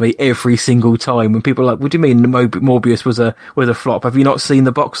gets me every single time when people are like, "What do you mean Morbius was a flop? Have you not seen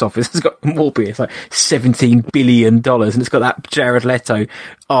the box office? It's got Morbius like $17 billion, and it's got that Jared Leto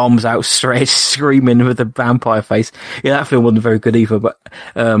arms outstretched, screaming with a vampire face." Yeah, that film wasn't very good either, but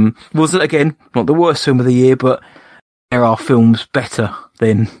wasn't again not the worst film of the year, but there are films better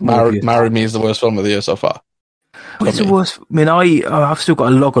than Morbius. Marry Me is the worst film of the year so far. It's the worst. I mean, I've still got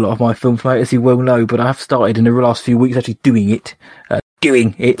to log a lot of my films, mate, as you well know, but I've started in the last few weeks actually doing it.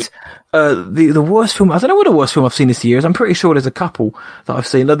 The worst film, I don't know what the worst film I've seen this year is. I'm pretty sure there's a couple that I've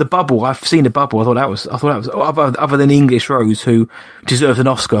seen. The Bubble, I've seen The Bubble. I thought that was other than English Rose, who deserves an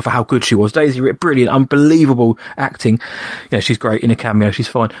Oscar for how good she was. Daisy Ridley, brilliant, unbelievable acting. Yeah, she's great in a cameo, she's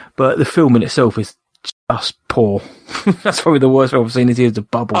fine. But the film in itself is just poor. That's probably the worst film I've seen this year is The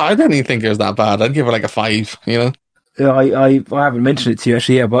Bubble. I don't even think it was that bad. I'd give it like a 5, you know? Yeah, I haven't mentioned it to you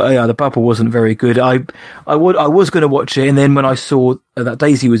actually, but The Bubble wasn't very good. I was going to watch it, and then when I saw that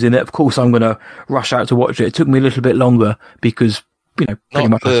Daisy was in it, of course I'm going to rush out to watch it. It took me a little bit longer because, pretty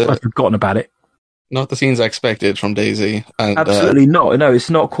much I've forgotten about it. Not the scenes I expected from Daisy. And, absolutely not. No, it's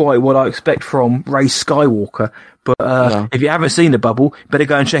not quite what I expect from Rey Skywalker. But if you haven't seen The Bubble, better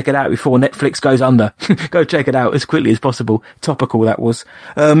go and check it out before Netflix goes under. Go check it out as quickly as possible. Topical that was.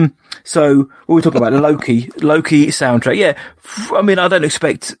 So what we talking about, the Loki soundtrack. Yeah, I mean, I don't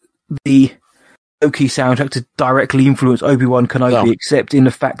expect the Loki soundtrack to directly influence Obi-Wan Kenobi, except in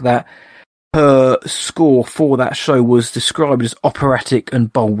the fact that her score for that show was described as operatic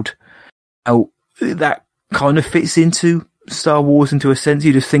and bold. Now, that kind of fits into Star Wars into a sense.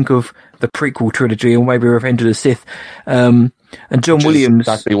 You just think of the prequel trilogy or maybe Revenge of the Sith. And John Williams...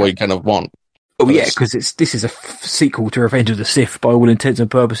 exactly what you kind of want. Oh yeah, because this is a sequel to Revenge of the Sith by all intents and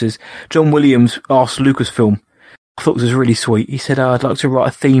purposes. John Williams asked Lucasfilm, I thought this was really sweet. He said, I'd like to write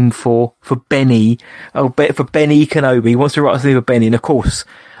a theme for Benny. For Benny Kenobi. He wants to write a theme for Benny. And of course,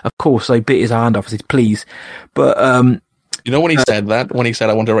 they bit his hand off and said, please. But... you know when he said that? When he said,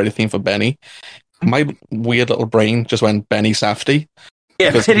 I want to write a theme for Benny, my weird little brain just went Benny Safdie.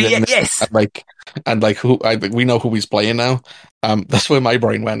 Yeah, yes. We know who he's playing now. That's where my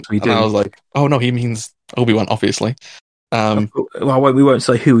brain went. And I was like, oh no, he means Obi-Wan, obviously. Well, we won't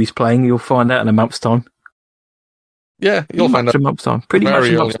say who he's playing. You'll find out in a month's time. Yeah, you'll find out in a month's time. Pretty much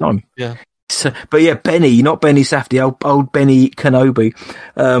in a month's time. Yeah. So, but yeah, Benny, not Benny Safdie, old Benny Kenobi.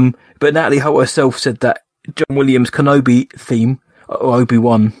 But Natalie Holt herself said that John Williams' Kenobi theme, or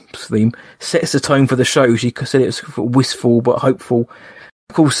Obi-Wan's theme, sets the tone for the show. She said it was wistful but hopeful.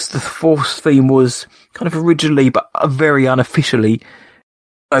 Of course, the Force theme was kind of originally, but very unofficially,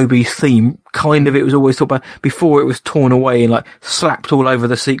 Kenobi's theme. Kind of, it was always talked about before it was torn away and like slapped all over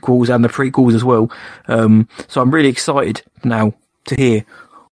the sequels and the prequels as well. So I'm really excited now to hear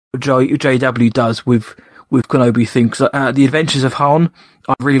what JW does with Kenobi theme. Because The Adventures of Han,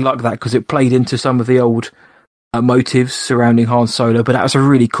 I really like that because it played into some of the old motives surrounding Han Solo, but that was a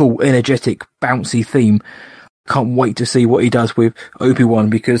really cool, energetic, bouncy theme. Can't wait to see what he does with Obi-Wan,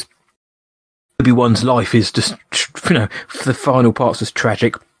 because Obi-Wan's life is just, for the final parts was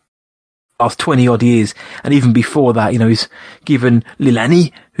tragic. Last 20 odd years, and even before that, he's given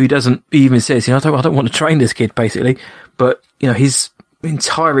Lilani, who even says, I don't want to train this kid, basically. But his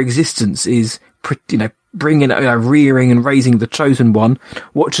entire existence is, bringing, rearing and raising the chosen one,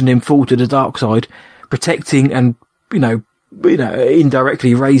 watching him fall to the dark side, protecting and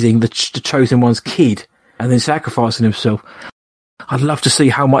indirectly raising the chosen one's kid, and then sacrificing himself. I'd love to see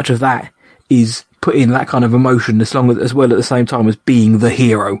how much of that is put in that kind of emotion, as well at the same time as being the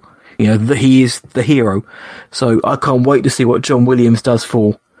hero. He is the hero. So I can't wait to see what John Williams does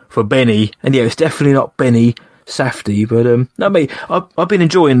for Benny. And yeah, it's definitely not Benny Safdie, but I've been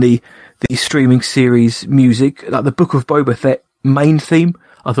enjoying the streaming series music, like the Book of Boba Fett main theme.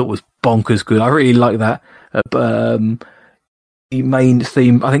 I thought was bonkers good. I really like that. The main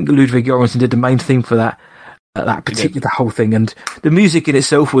theme, I think Ludwig Göransson did the main theme for that particular whole thing, and the music in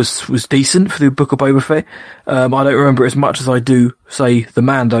itself was decent for the Book of Boba Fett. I don't remember it as much as I do, say, the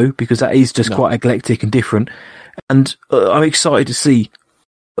Mando, because that is just quite eclectic and different. And I'm excited to see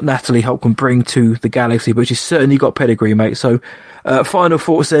what Natalie Holt can bring to the galaxy, but she's certainly got pedigree, mate. So, final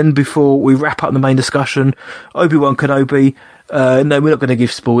thoughts then before we wrap up the main discussion. Obi-Wan Kenobi. No, we're not going to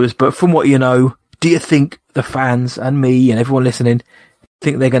give spoilers, but from what you know, Do you think the fans and me and everyone listening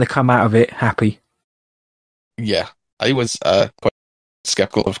think they're going to come out of it happy? Yeah, I was quite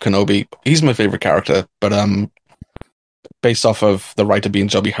skeptical of Kenobi. He's my favorite character, but based off of the writer being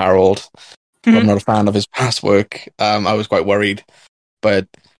Joby Harold, I'm not a fan of his past work. I was quite worried, but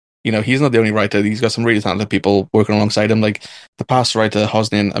he's not the only writer. He's got some really talented people working alongside him. Like the past writer,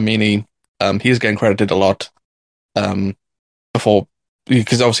 Hosnian Amini, he's getting credited a lot before,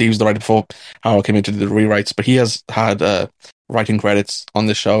 because obviously he was the writer before Harold came in to do the rewrites, but he has had writing credits on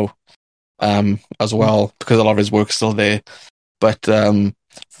the show as well, because a lot of his work's still there. But from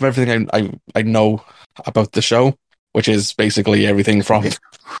everything I know about the show, which is basically everything from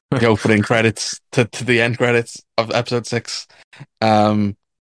the opening credits to the end credits of episode 6,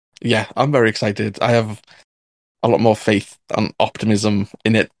 yeah, I'm very excited. I have a lot more faith and optimism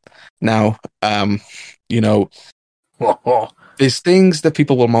in it now. There's things that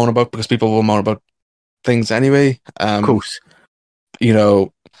people will moan about because people will moan about things anyway. Of course.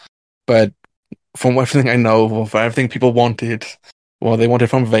 But from everything I know, for everything people wanted, what they wanted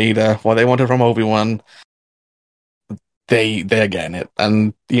from Vader, what they wanted from Obi-Wan, they're getting it.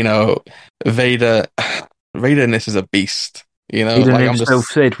 And, Vader in this is a beast. Hayden himself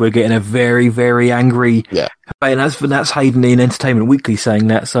said we're getting a very, very angry. Yeah. And that's Hayden in Entertainment Weekly saying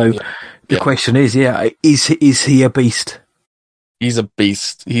that. So the question is, is he a beast? He's a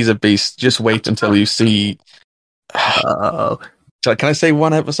beast. He's a beast. Just wait until you see. Can I say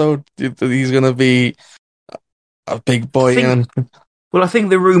one episode? He's going to be a big boy. Well, I think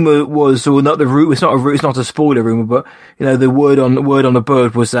the rumor was, or not the rumor. It's not a spoiler rumor, but the word on the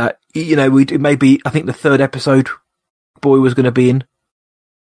bird was that maybe I think the 3rd episode boy was going to be in.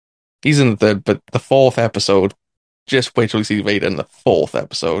 He's in the 3rd, but the 4th episode. Just wait till you see Vader in the 4th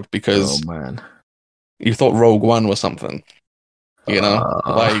episode, because you thought Rogue One was something.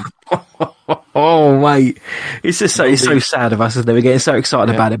 Oh mate, it's just so sad of us, isn't it? We're getting so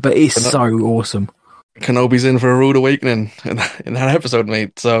excited about it, but it's so awesome. Kenobi's in for a rude awakening in that episode,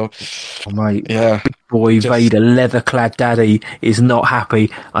 mate. So, mate, yeah, boy, Vader, leather-clad daddy is not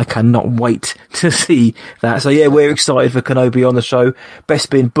happy. I cannot wait to see that. So yeah, we're excited for Kenobi on the show.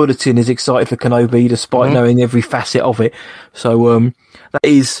 Bespin Bulletin is excited for Kenobi, despite knowing every facet of it. So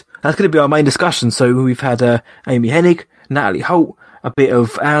that's going to be our main discussion. So we've had Amy Hennig, Natalie Holt, a bit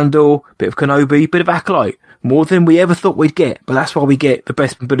of Andor, a bit of Kenobi, a bit of Acolyte. More than we ever thought we'd get, but that's why we get the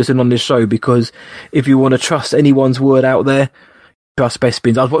Bespin Bulletin on this show, because if you want to trust anyone's word out there, trust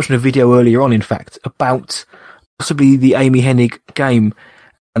Bespin's. I was watching a video earlier on, in fact, about possibly the Amy Hennig game,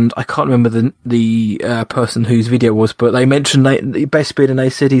 and I can't remember the person whose video it was, but they mentioned Bespin, and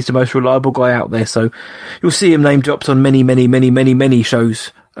they said he's the most reliable guy out there, so you'll see him name dropped on many, many, many, many, many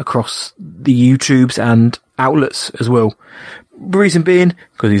shows across the YouTubes and outlets as well. Reason being,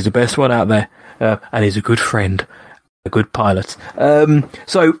 because he's the best one out there. And he's a good friend, a good pilot.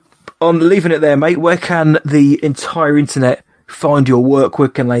 So, on leaving it there, mate, where can the entire internet find your work? Where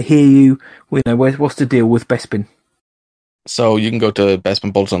can they hear you? What's the deal with Bespin? So you can go to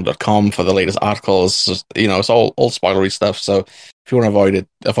bestmanbulletin.com for the latest articles. It's all spoilery stuff. So if you want to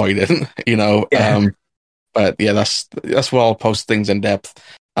avoid it. Yeah. But yeah, that's where I'll post things in depth.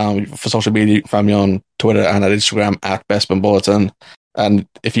 For social media, you can find me on Twitter and at Instagram at bestmanbulletin. And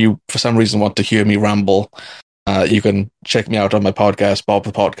if you, for some reason, want to hear me ramble, you can check me out on my podcast, Bob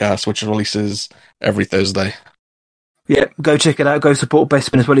the Podcast, which releases every Thursday. Yeah, go check it out. Go support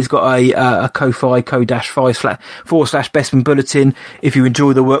Bespin as well. He's got a Ko-Fi, ko-fi/Bespin Bulletin. If you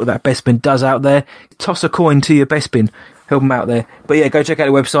enjoy the work that Bespin does out there, toss a coin to your Bespin. Help him out there. But yeah, go check out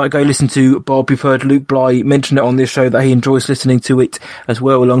the website. Go listen to Bob. You've heard Luke Bly mention it on this show that he enjoys listening to it as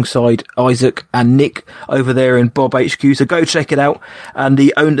well, alongside Isaac and Nick over there in Bob HQ. So go check it out. And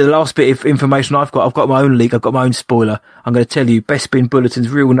the last bit of information I've got my own leak. I've got my own spoiler. I'm going to tell you, Bespin Bulletin's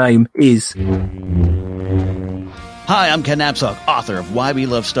real name is... Hi, I'm Ken Napzok, author of Why We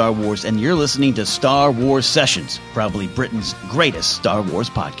Love Star Wars, and you're listening to Star Wars Sessions, probably Britain's greatest Star Wars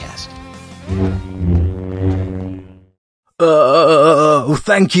podcast.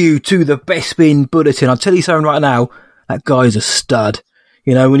 Thank you to the Bespin Bulletin. I'll tell you something right now, that guy's a stud.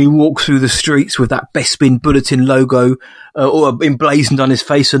 When he walks through the streets with that Bespin Bulletin logo or emblazoned on his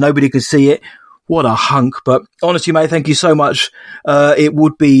face so nobody could see it. What a hunk. But honestly, mate, thank you so much. It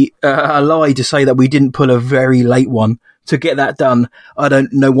would be a lie to say that we didn't pull a very late one to get that done. I do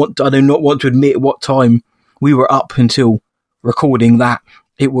not want to admit what time we were up until recording that.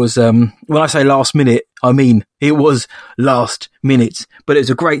 It was, when I say last minute, I mean, it was last minute, but it was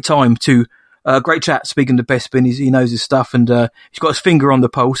a great time great chat speaking to Bespin. He knows his stuff, and he's got his finger on the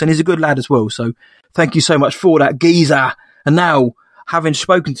pulse, and he's a good lad as well. So thank you so much for that, geezer. And now, having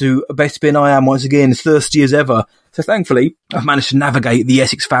spoken to Best Spin, I am once again thirsty as ever. So thankfully, I've managed to navigate the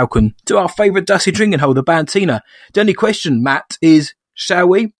Essex Falcon to our favourite dusty drinking hole, the Bantina. The only question, Matt, is, shall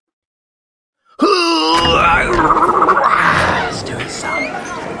we? Let's do it, son.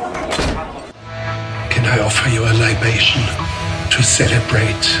 Can I offer you a libation to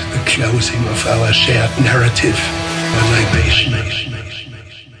celebrate the closing of our shared narrative? A libation.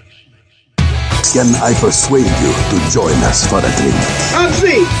 Can I persuade you to join us for a drink?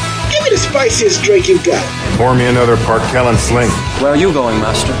 Humphrey, give me the spiciest drink you got. Pour me another Parkellen Sling. Where are you going,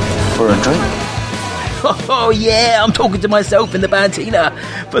 Master? For a drink? Oh yeah, I'm talking to myself in the Bantina.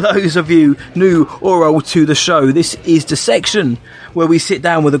 For those of you new or old to the show, this is the section where we sit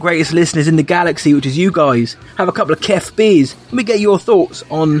down with the greatest listeners in the galaxy, which is you guys, have a couple of kef beers, and we get your thoughts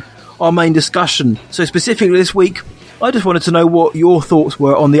on our main discussion. So specifically this week, I just wanted to know what your thoughts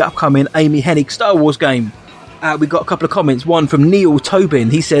were on the upcoming Amy Hennig Star Wars game. We got a couple of comments, one from Neil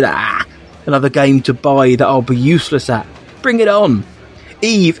Tobin. He said, another game to buy that I'll be useless at. Bring it on.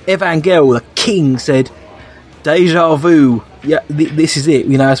 Eve Evangel, the king, said, deja vu. Yeah, this is it.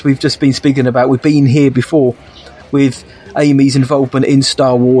 You know, as we've just been speaking about, we've been here before with Amy's involvement in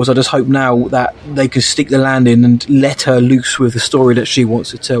Star Wars. I just hope now that they can stick the landing and let her loose with the story that she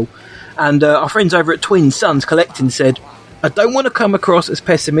wants to tell. And our friends over at Twin Suns Collecting said, I don't want to come across as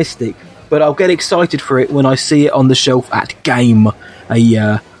pessimistic, but I'll get excited for it when I see it on the shelf at Game,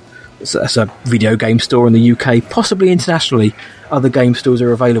 that's a video game store in the UK, possibly internationally. Other game stores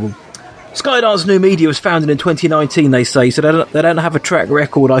are available. Skydance New Media was founded in 2019, they say, so they don't have a track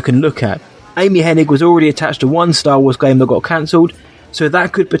record I can look at. Amy Hennig was already attached to one Star Wars game that got cancelled, so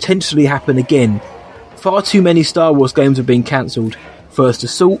that could potentially happen again. Far too many Star Wars games have been cancelled. First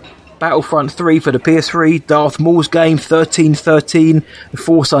Assault, Battlefront 3 for the PS3, Darth Maul's game 1313, The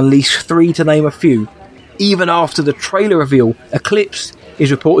Force Unleashed 3 to name a few. Even after the trailer reveal, Eclipse is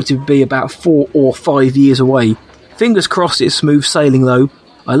reported to be about 4 or 5 years away. Fingers crossed it's smooth sailing though.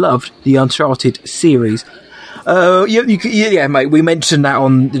 I loved the Uncharted series. Yeah, mate, we mentioned that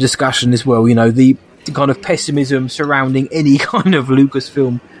on the discussion as well, you know, the kind of pessimism surrounding any kind of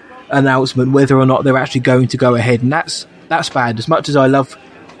Lucasfilm announcement, whether or not they're actually going to go ahead, and that's bad. As much as I love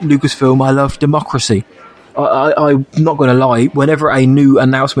Lucasfilm, I love democracy. I'm not going to lie, whenever a new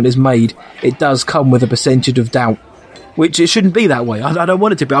announcement is made, it does come with a percentage of doubt, which it shouldn't be that way. I don't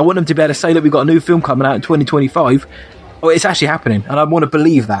want it to be. I want them to be able to say that we've got a new film coming out in 2025. Oh, it's actually happening, and I want to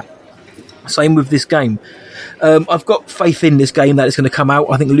believe that. Same with this game. I've got faith in this game that it's going to come out.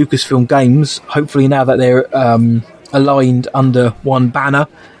 I think Lucasfilm Games, hopefully now that they're aligned under one banner,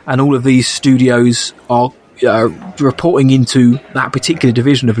 and all of these studios are reporting into that particular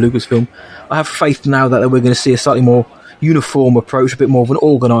division of Lucasfilm, I have faith now that we're going to see a slightly more uniform approach, a bit more of an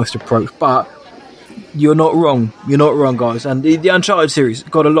organised approach. But you're not wrong. You're not wrong, guys. And the Uncharted series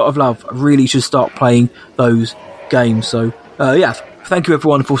got a lot of love. I really should start playing those games. So, yeah, thank you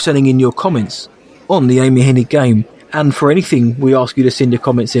everyone for sending in your comments on the Amy Hennig game. And for anything we ask you to send your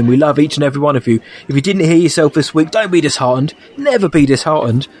comments in, we love each and every one of you. If you didn't hear yourself this week, don't be disheartened. Never be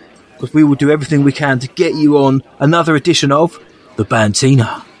disheartened, because we will do everything we can to get you on another edition of The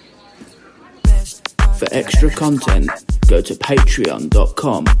Bantina. For extra content, go to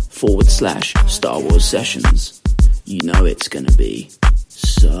patreon.com/Star Wars Sessions. You know it's going to be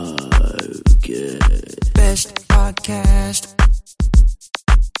so good. Best podcast.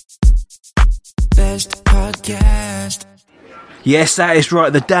 Best podcast. Yes, that is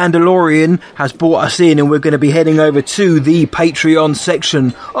right. The Dandalorian has brought us in, and we're going to be heading over to the Patreon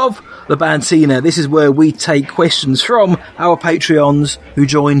section of the Bantina. This is where we take questions from our Patreons who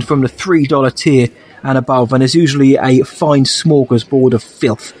joined from the $3 tier and above, and there's usually a fine smorgasbord of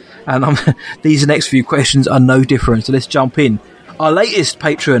filth. And these next few questions are no different, so let's jump in. Our latest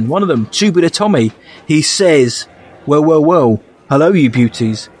patron, one of them, Tubular Tommy, he says, well, hello you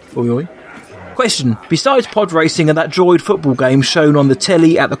beauties. Oi, oi. Question, besides pod racing and that droid football game shown on the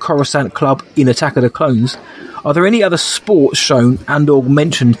telly at the Coruscant Club in Attack of the Clones, are there any other sports shown and or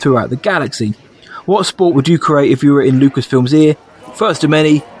mentioned throughout the galaxy? What sport would you create if you were in Lucasfilm's ear? First of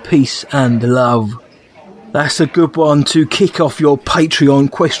many, peace and love. That's a good one to kick off your Patreon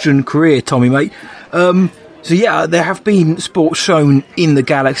question career, Tommy, mate. So yeah, there have been sports shown in the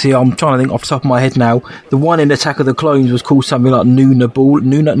galaxy. I'm trying to think off the top of my head now. The one in Attack of the Clones was called something like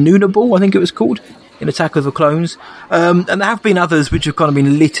Noonaball, I think it was called, in Attack of the Clones. And there have been others which have kind of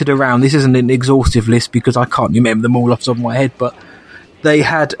been littered around. This isn't an exhaustive list because I can't remember them all off the top of my head, but they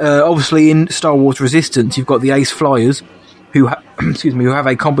had, obviously in Star Wars Resistance, you've got the Ace Flyers, who have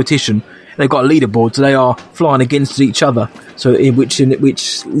a competition. They've got a leaderboard, so they are flying against each other. So which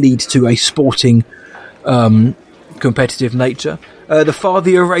leads to a sporting competitive nature. The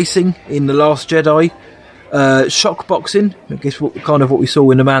Farthia racing in The Last Jedi. Shock boxing, I guess kind of what we saw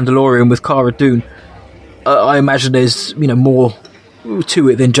in The Mandalorian with Cara Dune. I imagine there's more to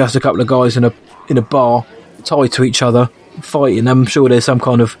it than just a couple of guys in a bar tied to each other fighting. I'm sure there's some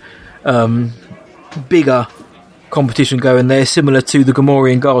kind of bigger competition going there, similar to the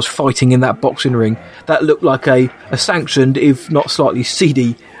Gamorrean guards fighting in that boxing ring. That looked like a sanctioned, if not slightly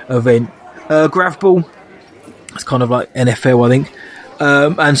seedy, event. Gravball, it's kind of like NFL, I think.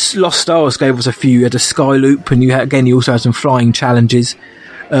 And Lost Stars gave us a few. You had a Sky Loop, and you also had some flying challenges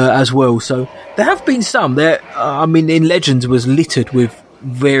as well. So there have been some. In Legends was littered with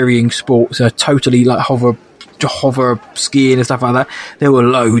varying sports, totally like hover skiing and stuff like that. There were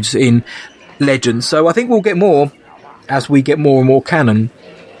loads in Legends. So I think we'll get more as we get more and more canon.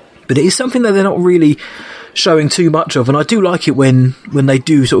 But it is something that they're not really showing too much of, and I do like it when they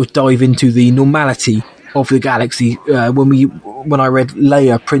do sort of dive into the normality of the galaxy. When I read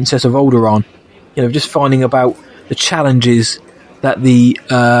Leia, Princess of Alderaan, just finding about the challenges that the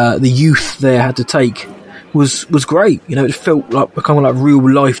youth there had to take was great. It felt like kind of like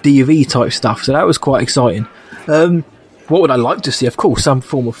real life D&V type stuff, so that was quite exciting. What would I like to see? Of course, some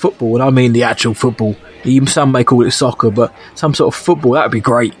form of football, and I mean the actual football. Even some may call it soccer, but some sort of football, that would be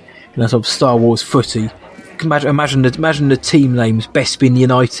great. Sort of Star Wars footy. Imagine the team names: Bespin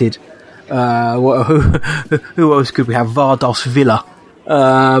United. Who else could we have? Vardos Villa.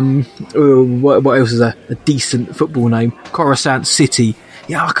 What else is a decent football name? Coruscant City.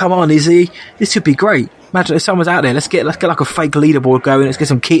 Yeah, come on, Izzy. This could be great. Imagine if someone's out there. Let's get like a fake leaderboard going. Let's get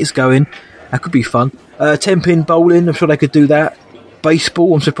some kits going. That could be fun. 10-pin bowling. I'm sure they could do that.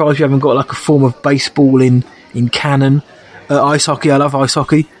 Baseball. I'm surprised you haven't got like a form of baseball in canon. Ice hockey. I love ice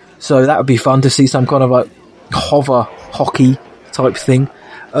hockey. So that would be fun to see some kind of like hover hockey type thing.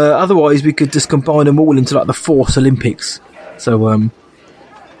 Otherwise, we could just combine them all into like the Force Olympics. So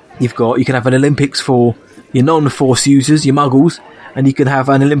you can have an Olympics for your non-Force users, your Muggles, and you can have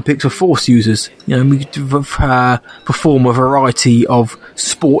an Olympics for Force users. We could perform a variety of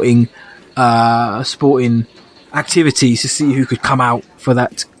sporting activities to see who could come out for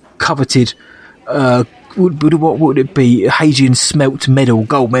that coveted. What would it be? Hajian Smelt medal,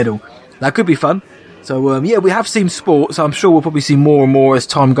 gold medal. That could be fun. So, we have seen sports. I'm sure we'll probably see more and more as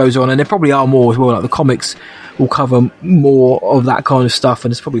time goes on, and there probably are more as well. Like the comics will cover more of that kind of stuff,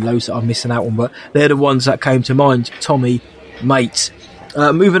 and there's probably loads that I'm missing out on, but they're the ones that came to mind. Tommy, mate.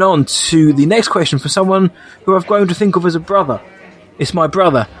 Moving on to the next question for someone who I've grown to think of as a brother. It's my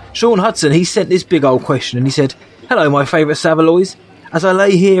brother, Sean Hudson. He sent this big old question, and he said, "Hello, my favourite Savaloys. As I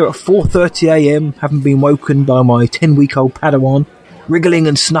lay here at 4:30 a.m, having been woken by my 10-week-old Padawan, wriggling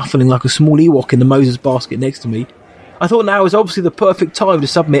and snuffling like a small Ewok in the Moses basket next to me, I thought now is obviously the perfect time to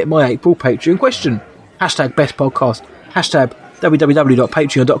submit my April Patreon question. Hashtag best podcast. Hashtag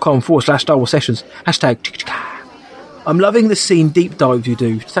www.patreon.com/Star Wars Sessions. Hashtag I'm loving the scene deep dives you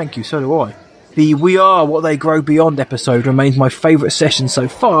do. Thank you, so do I. The We Are What They Grow Beyond episode remains my favourite session so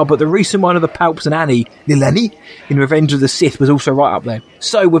far, but the recent one of the Palps and Annie, Lil Annie, in Revenge of the Sith was also right up there.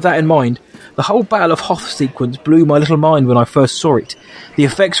 So, with that in mind, the whole Battle of Hoth sequence blew my little mind when I first saw it. The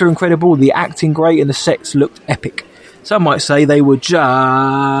effects were incredible, the acting great, and the sets looked epic. Some might say they were just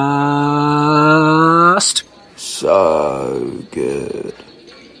so good.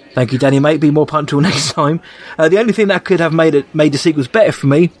 Thank you, Danny, mate. Be more punctual next time. The only thing that could have made the sequels better for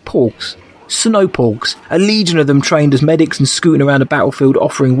me, porgs. Snow porgs. A legion of them trained as medics and scooting around the battlefield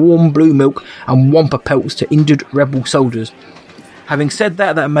offering warm blue milk and wampa pelts to injured rebel soldiers. Having said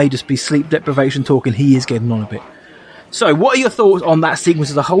that, that may just be sleep deprivation talking. He is getting on a bit. So, what are your thoughts on that sequence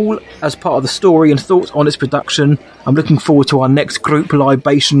as a whole, as part of the story, and thoughts on its production? I'm looking forward to our next group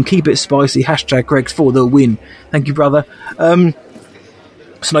libation. Keep it spicy. Hashtag Greg's for the win. Thank you, brother.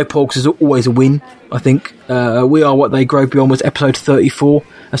 Snow porgs is always a win, I think. We Are What They Grow Beyond was episode 34.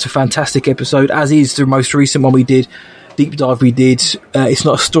 That's a fantastic episode, as is the most recent one we did, deep dive we did. It's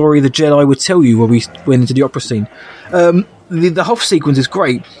Not a Story the Jedi Would Tell You, where we went into the opera scene. The Hoth sequence is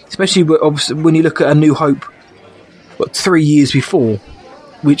great, especially when you look at A New Hope, 3 years before,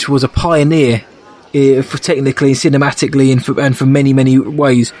 which was a pioneer for technically and cinematically and for many, many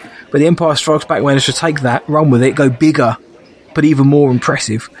ways. But The Empire Strikes Back managed to take that, run with it, go bigger, but even more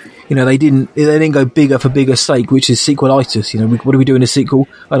impressive. They didn't go bigger for bigger's sake, which is sequelitis. What do we do in a sequel?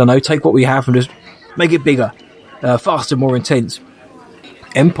 I don't know. Take what we have and just make it bigger, faster, more intense.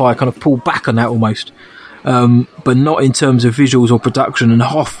 Empire kind of pulled back on that almost, but not in terms of visuals or production. And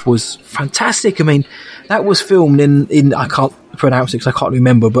Hoth was fantastic. I mean, that was filmed in I can't pronounce it because I can't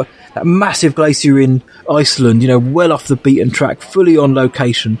remember, but that massive glacier in Iceland. Well off the beaten track, fully on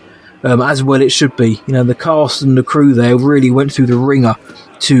location. as well it should be. You know, the cast and the crew there really went through the ringer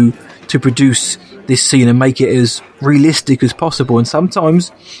to produce this scene and make it as realistic as possible. And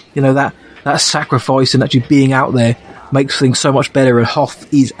sometimes, you know, that sacrifice and actually being out there makes things so much better, and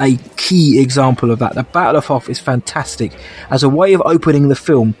Hoth is a key example of that. The Battle of Hoth is fantastic as a way of opening the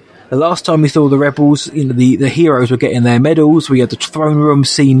film. The last time we saw the rebels, you know, the heroes were getting their medals. We had the throne room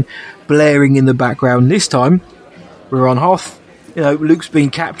scene blaring in the background. This time, we're on Hoth. You know, Luke's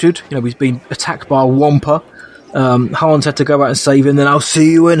been captured. You know, he's been attacked by a Wampa. Han's had to go out and save him. Then I'll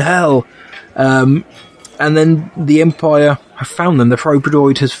see you in hell. And then the Empire have found them. The probe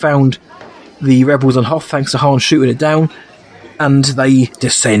droid has found the rebels on Hoth, thanks to Han shooting it down. And they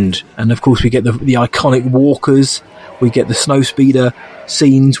descend. And of course, we get the iconic walkers. We get the snowspeeder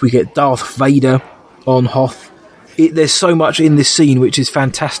scenes. We get Darth Vader on Hoth. There's so much in this scene which is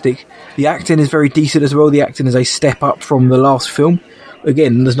fantastic. The acting is very decent as well. The acting is a step up from the last film.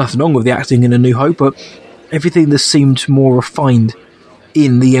 Again, there's nothing wrong with the acting in A New Hope, but everything that seemed more refined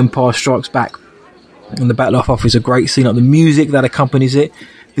in The Empire Strikes Back. And the Battle of Hoth is a great scene. Like the music that accompanies it,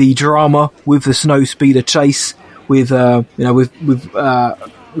 the drama with the snowspeeder chase, with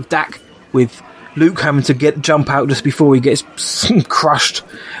Dak, with Luke having to jump out just before he gets crushed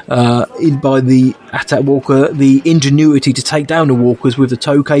in by the attack walker. The ingenuity to take down the walkers with the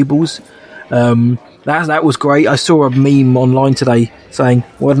tow cables. That was great. I saw a meme online today saying,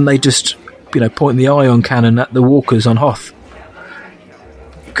 why didn't they just, point the ion cannon at the walkers on Hoth?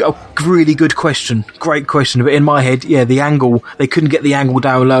 A really good question. Great question. But in my head, the angle, they couldn't get the angle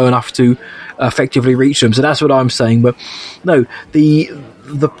down low enough to effectively reach them. So that's what I'm saying. But no, the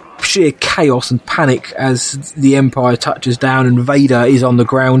sheer chaos and panic as the Empire touches down and Vader is on the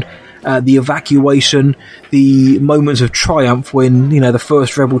ground, the evacuation, the moments of triumph when, the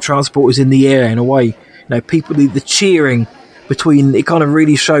first rebel transport is in the air and away. People, the cheering between, it kind of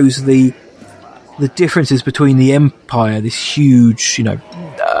really shows the differences between the Empire, this huge,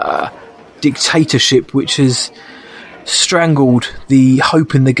 dictatorship which has strangled the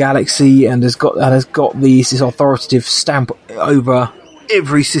hope in the galaxy and has got this authoritative stamp over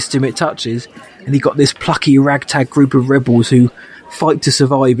every system it touches, and you've got this plucky ragtag group of rebels who fight to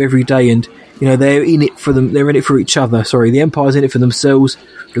survive every day, and they're in it for each other. Sorry, the Empire's in it for themselves,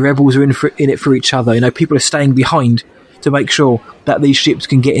 the rebels are in it for each other. People are staying behind to make sure that these ships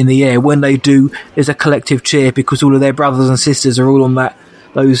can get in the air. When they do, there's a collective cheer because all of their brothers and sisters are all on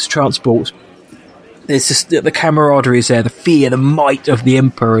those transports. There's just the camaraderie is there, the fear, the might of the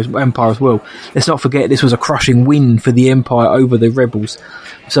Empire as well. Let's not forget this was a crushing win for the Empire over the rebels.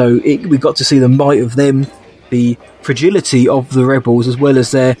 So we got to see the might of them, the fragility of the rebels, as well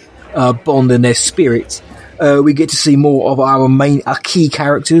as their bond and their spirit. We get to see more of our key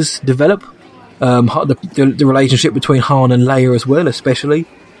characters develop. The relationship between Han and Leia as well, especially.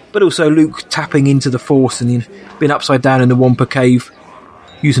 But also Luke tapping into the Force and being upside down in the Wampa Cave,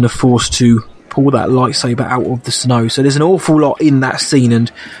 using the Force to pull that lightsaber out of the snow. So there's an awful lot in that scene,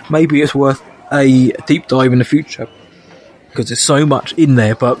 and maybe it's worth a deep dive in the future because there's so much in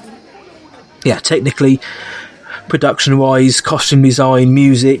there. But yeah, technically, production-wise, costume design,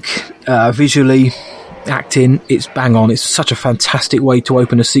 music, visually, acting, it's bang on. It's such a fantastic way to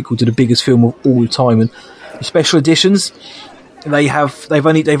open a sequel to the biggest film of all time. And the special editions, they've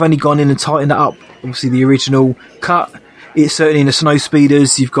only gone in and tightened it up. Obviously, the original cut, it's certainly in the snow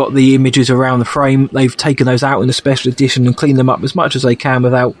speeders, you've got the images around the frame. They've taken those out in the special edition and cleaned them up as much as they can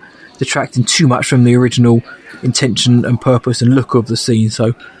without detracting too much from the original intention and purpose and look of the scene.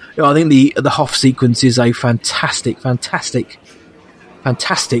 So I think the Hoth sequence is a fantastic, I'm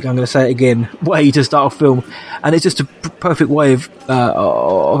going to say it again, way to start a film. And it's just a perfect way of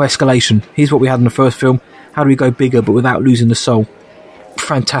escalation. Here's what we had in the first film. How do we go bigger but without losing the soul?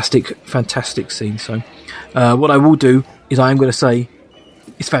 Fantastic scene. So what I will do is I am going to say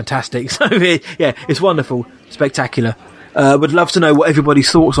it's fantastic. So yeah, it's wonderful, spectacular. Would love to know what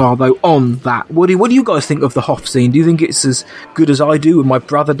everybody's thoughts are though on that. What do you guys think of the Hoth scene? Do you think it's as good as I do and my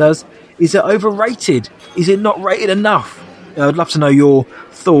brother does? Is it overrated? Is it not rated enough? I'd love to know your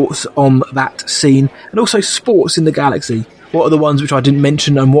thoughts on that scene. And also sports in the galaxy. What are the ones which I didn't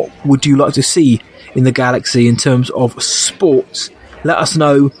mention, and what would you like to see in the galaxy in terms of sports? Let us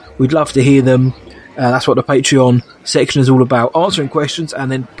know. We'd love to hear them. That's what the Patreon section is all about. Answering questions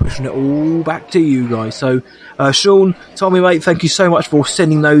and then pushing it all back to you guys. So, Sean, Tommy, mate, thank you so much for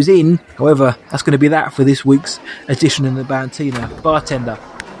sending those in. However, that's going to be that for this week's edition in the Bantina. Bartender.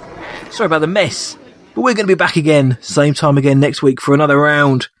 Sorry about the mess. But we're going to be back again, same time again next week for another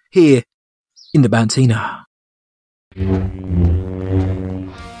round here in the Bantina.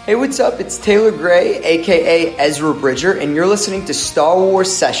 Hey, what's up? It's Taylor Gray, aka Ezra Bridger, and you're listening to Star Wars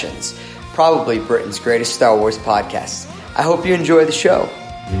Sessions, probably Britain's greatest Star Wars podcast. I hope you enjoy the show.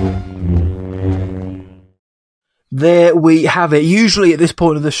 There we have it. Usually at this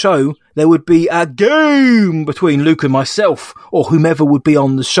point of the show, there would be a game between Luke and myself, or whomever would be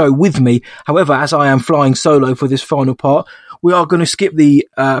on the show with me. However, as I am flying solo for this final part, we are going to skip the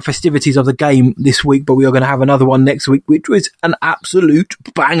festivities of the game this week, but we are going to have another one next week, which was an absolute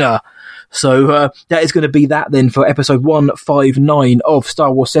banger. So that is going to be that then for episode 159 of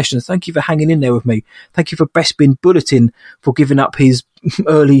Star Wars Sessions. Thank you for hanging in there with me. Thank you for Bespin Bulletin for giving up his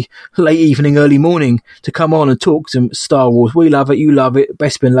late evening, early morning to come on and talk some Star Wars. We love it. You love it.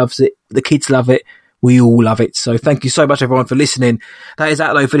 Bespin loves it. The kids love it. We all love it. So thank you so much, everyone, for listening. That is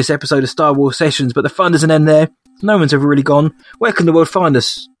out, though, for this episode of Star Wars Sessions. But the fun doesn't end there. No one's ever really gone. Where can the world find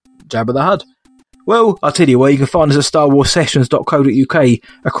us? Jabba the Hutt. Well, I'll tell you where. You can find us at starwarsessions.co.uk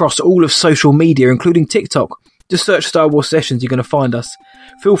across all of social media, including TikTok. Just search Star Wars Sessions, you're going to find us.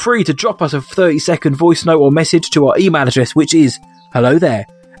 Feel free to drop us a 30-second voice note or message to our email address, which is hello there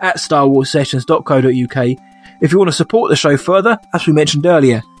at starwarsessions.co.uk. If you want to support the show further, as we mentioned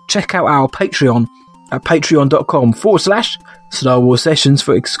earlier, check out our Patreon at patreon.com/Star Wars Sessions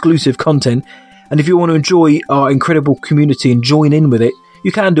for exclusive content. And if you want to enjoy our incredible community and join in with it,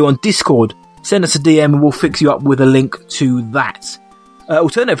 you can do on Discord. Send us a DM and we'll fix you up with a link to that.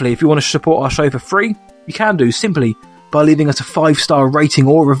 Alternatively, if you want to support our show for free, you can do simply by leaving us a 5-star rating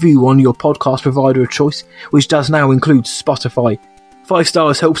or review on your podcast provider of choice, which does now include Spotify. 5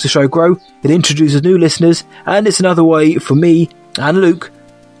 stars helps the show grow, it introduces new listeners, and it's another way for me and Luke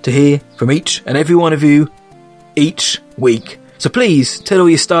to hear from each and every one of you each week. So please, tell all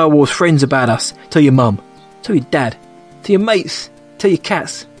your Star Wars friends about us. Tell your mum. Tell your dad. Tell your mates. Tell your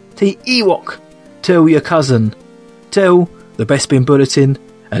cats. Tell your Ewok. Tell your cousin. Tell the Bespin Bulletin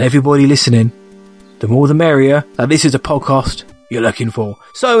and everybody listening. The more the merrier, that this is a podcast you're looking for.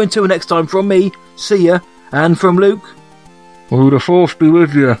 So until next time, from me, see ya, and from Luke, will the Force be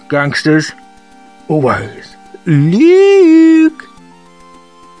with you, gangsters. Always. Luke.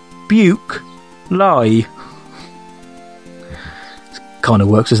 Buke. Lie. Kind of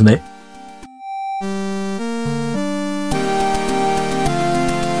works, doesn't it?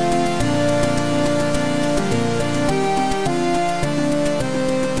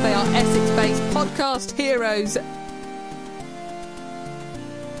 They are Essex-based podcast heroes.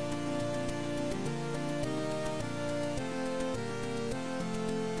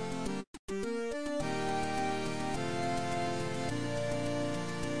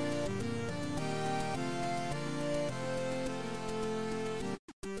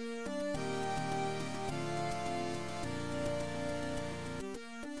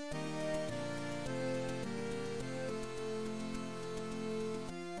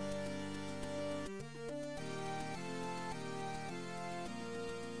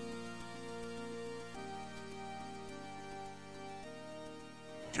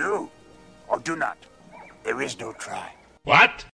 Do or do not. There is no try. What?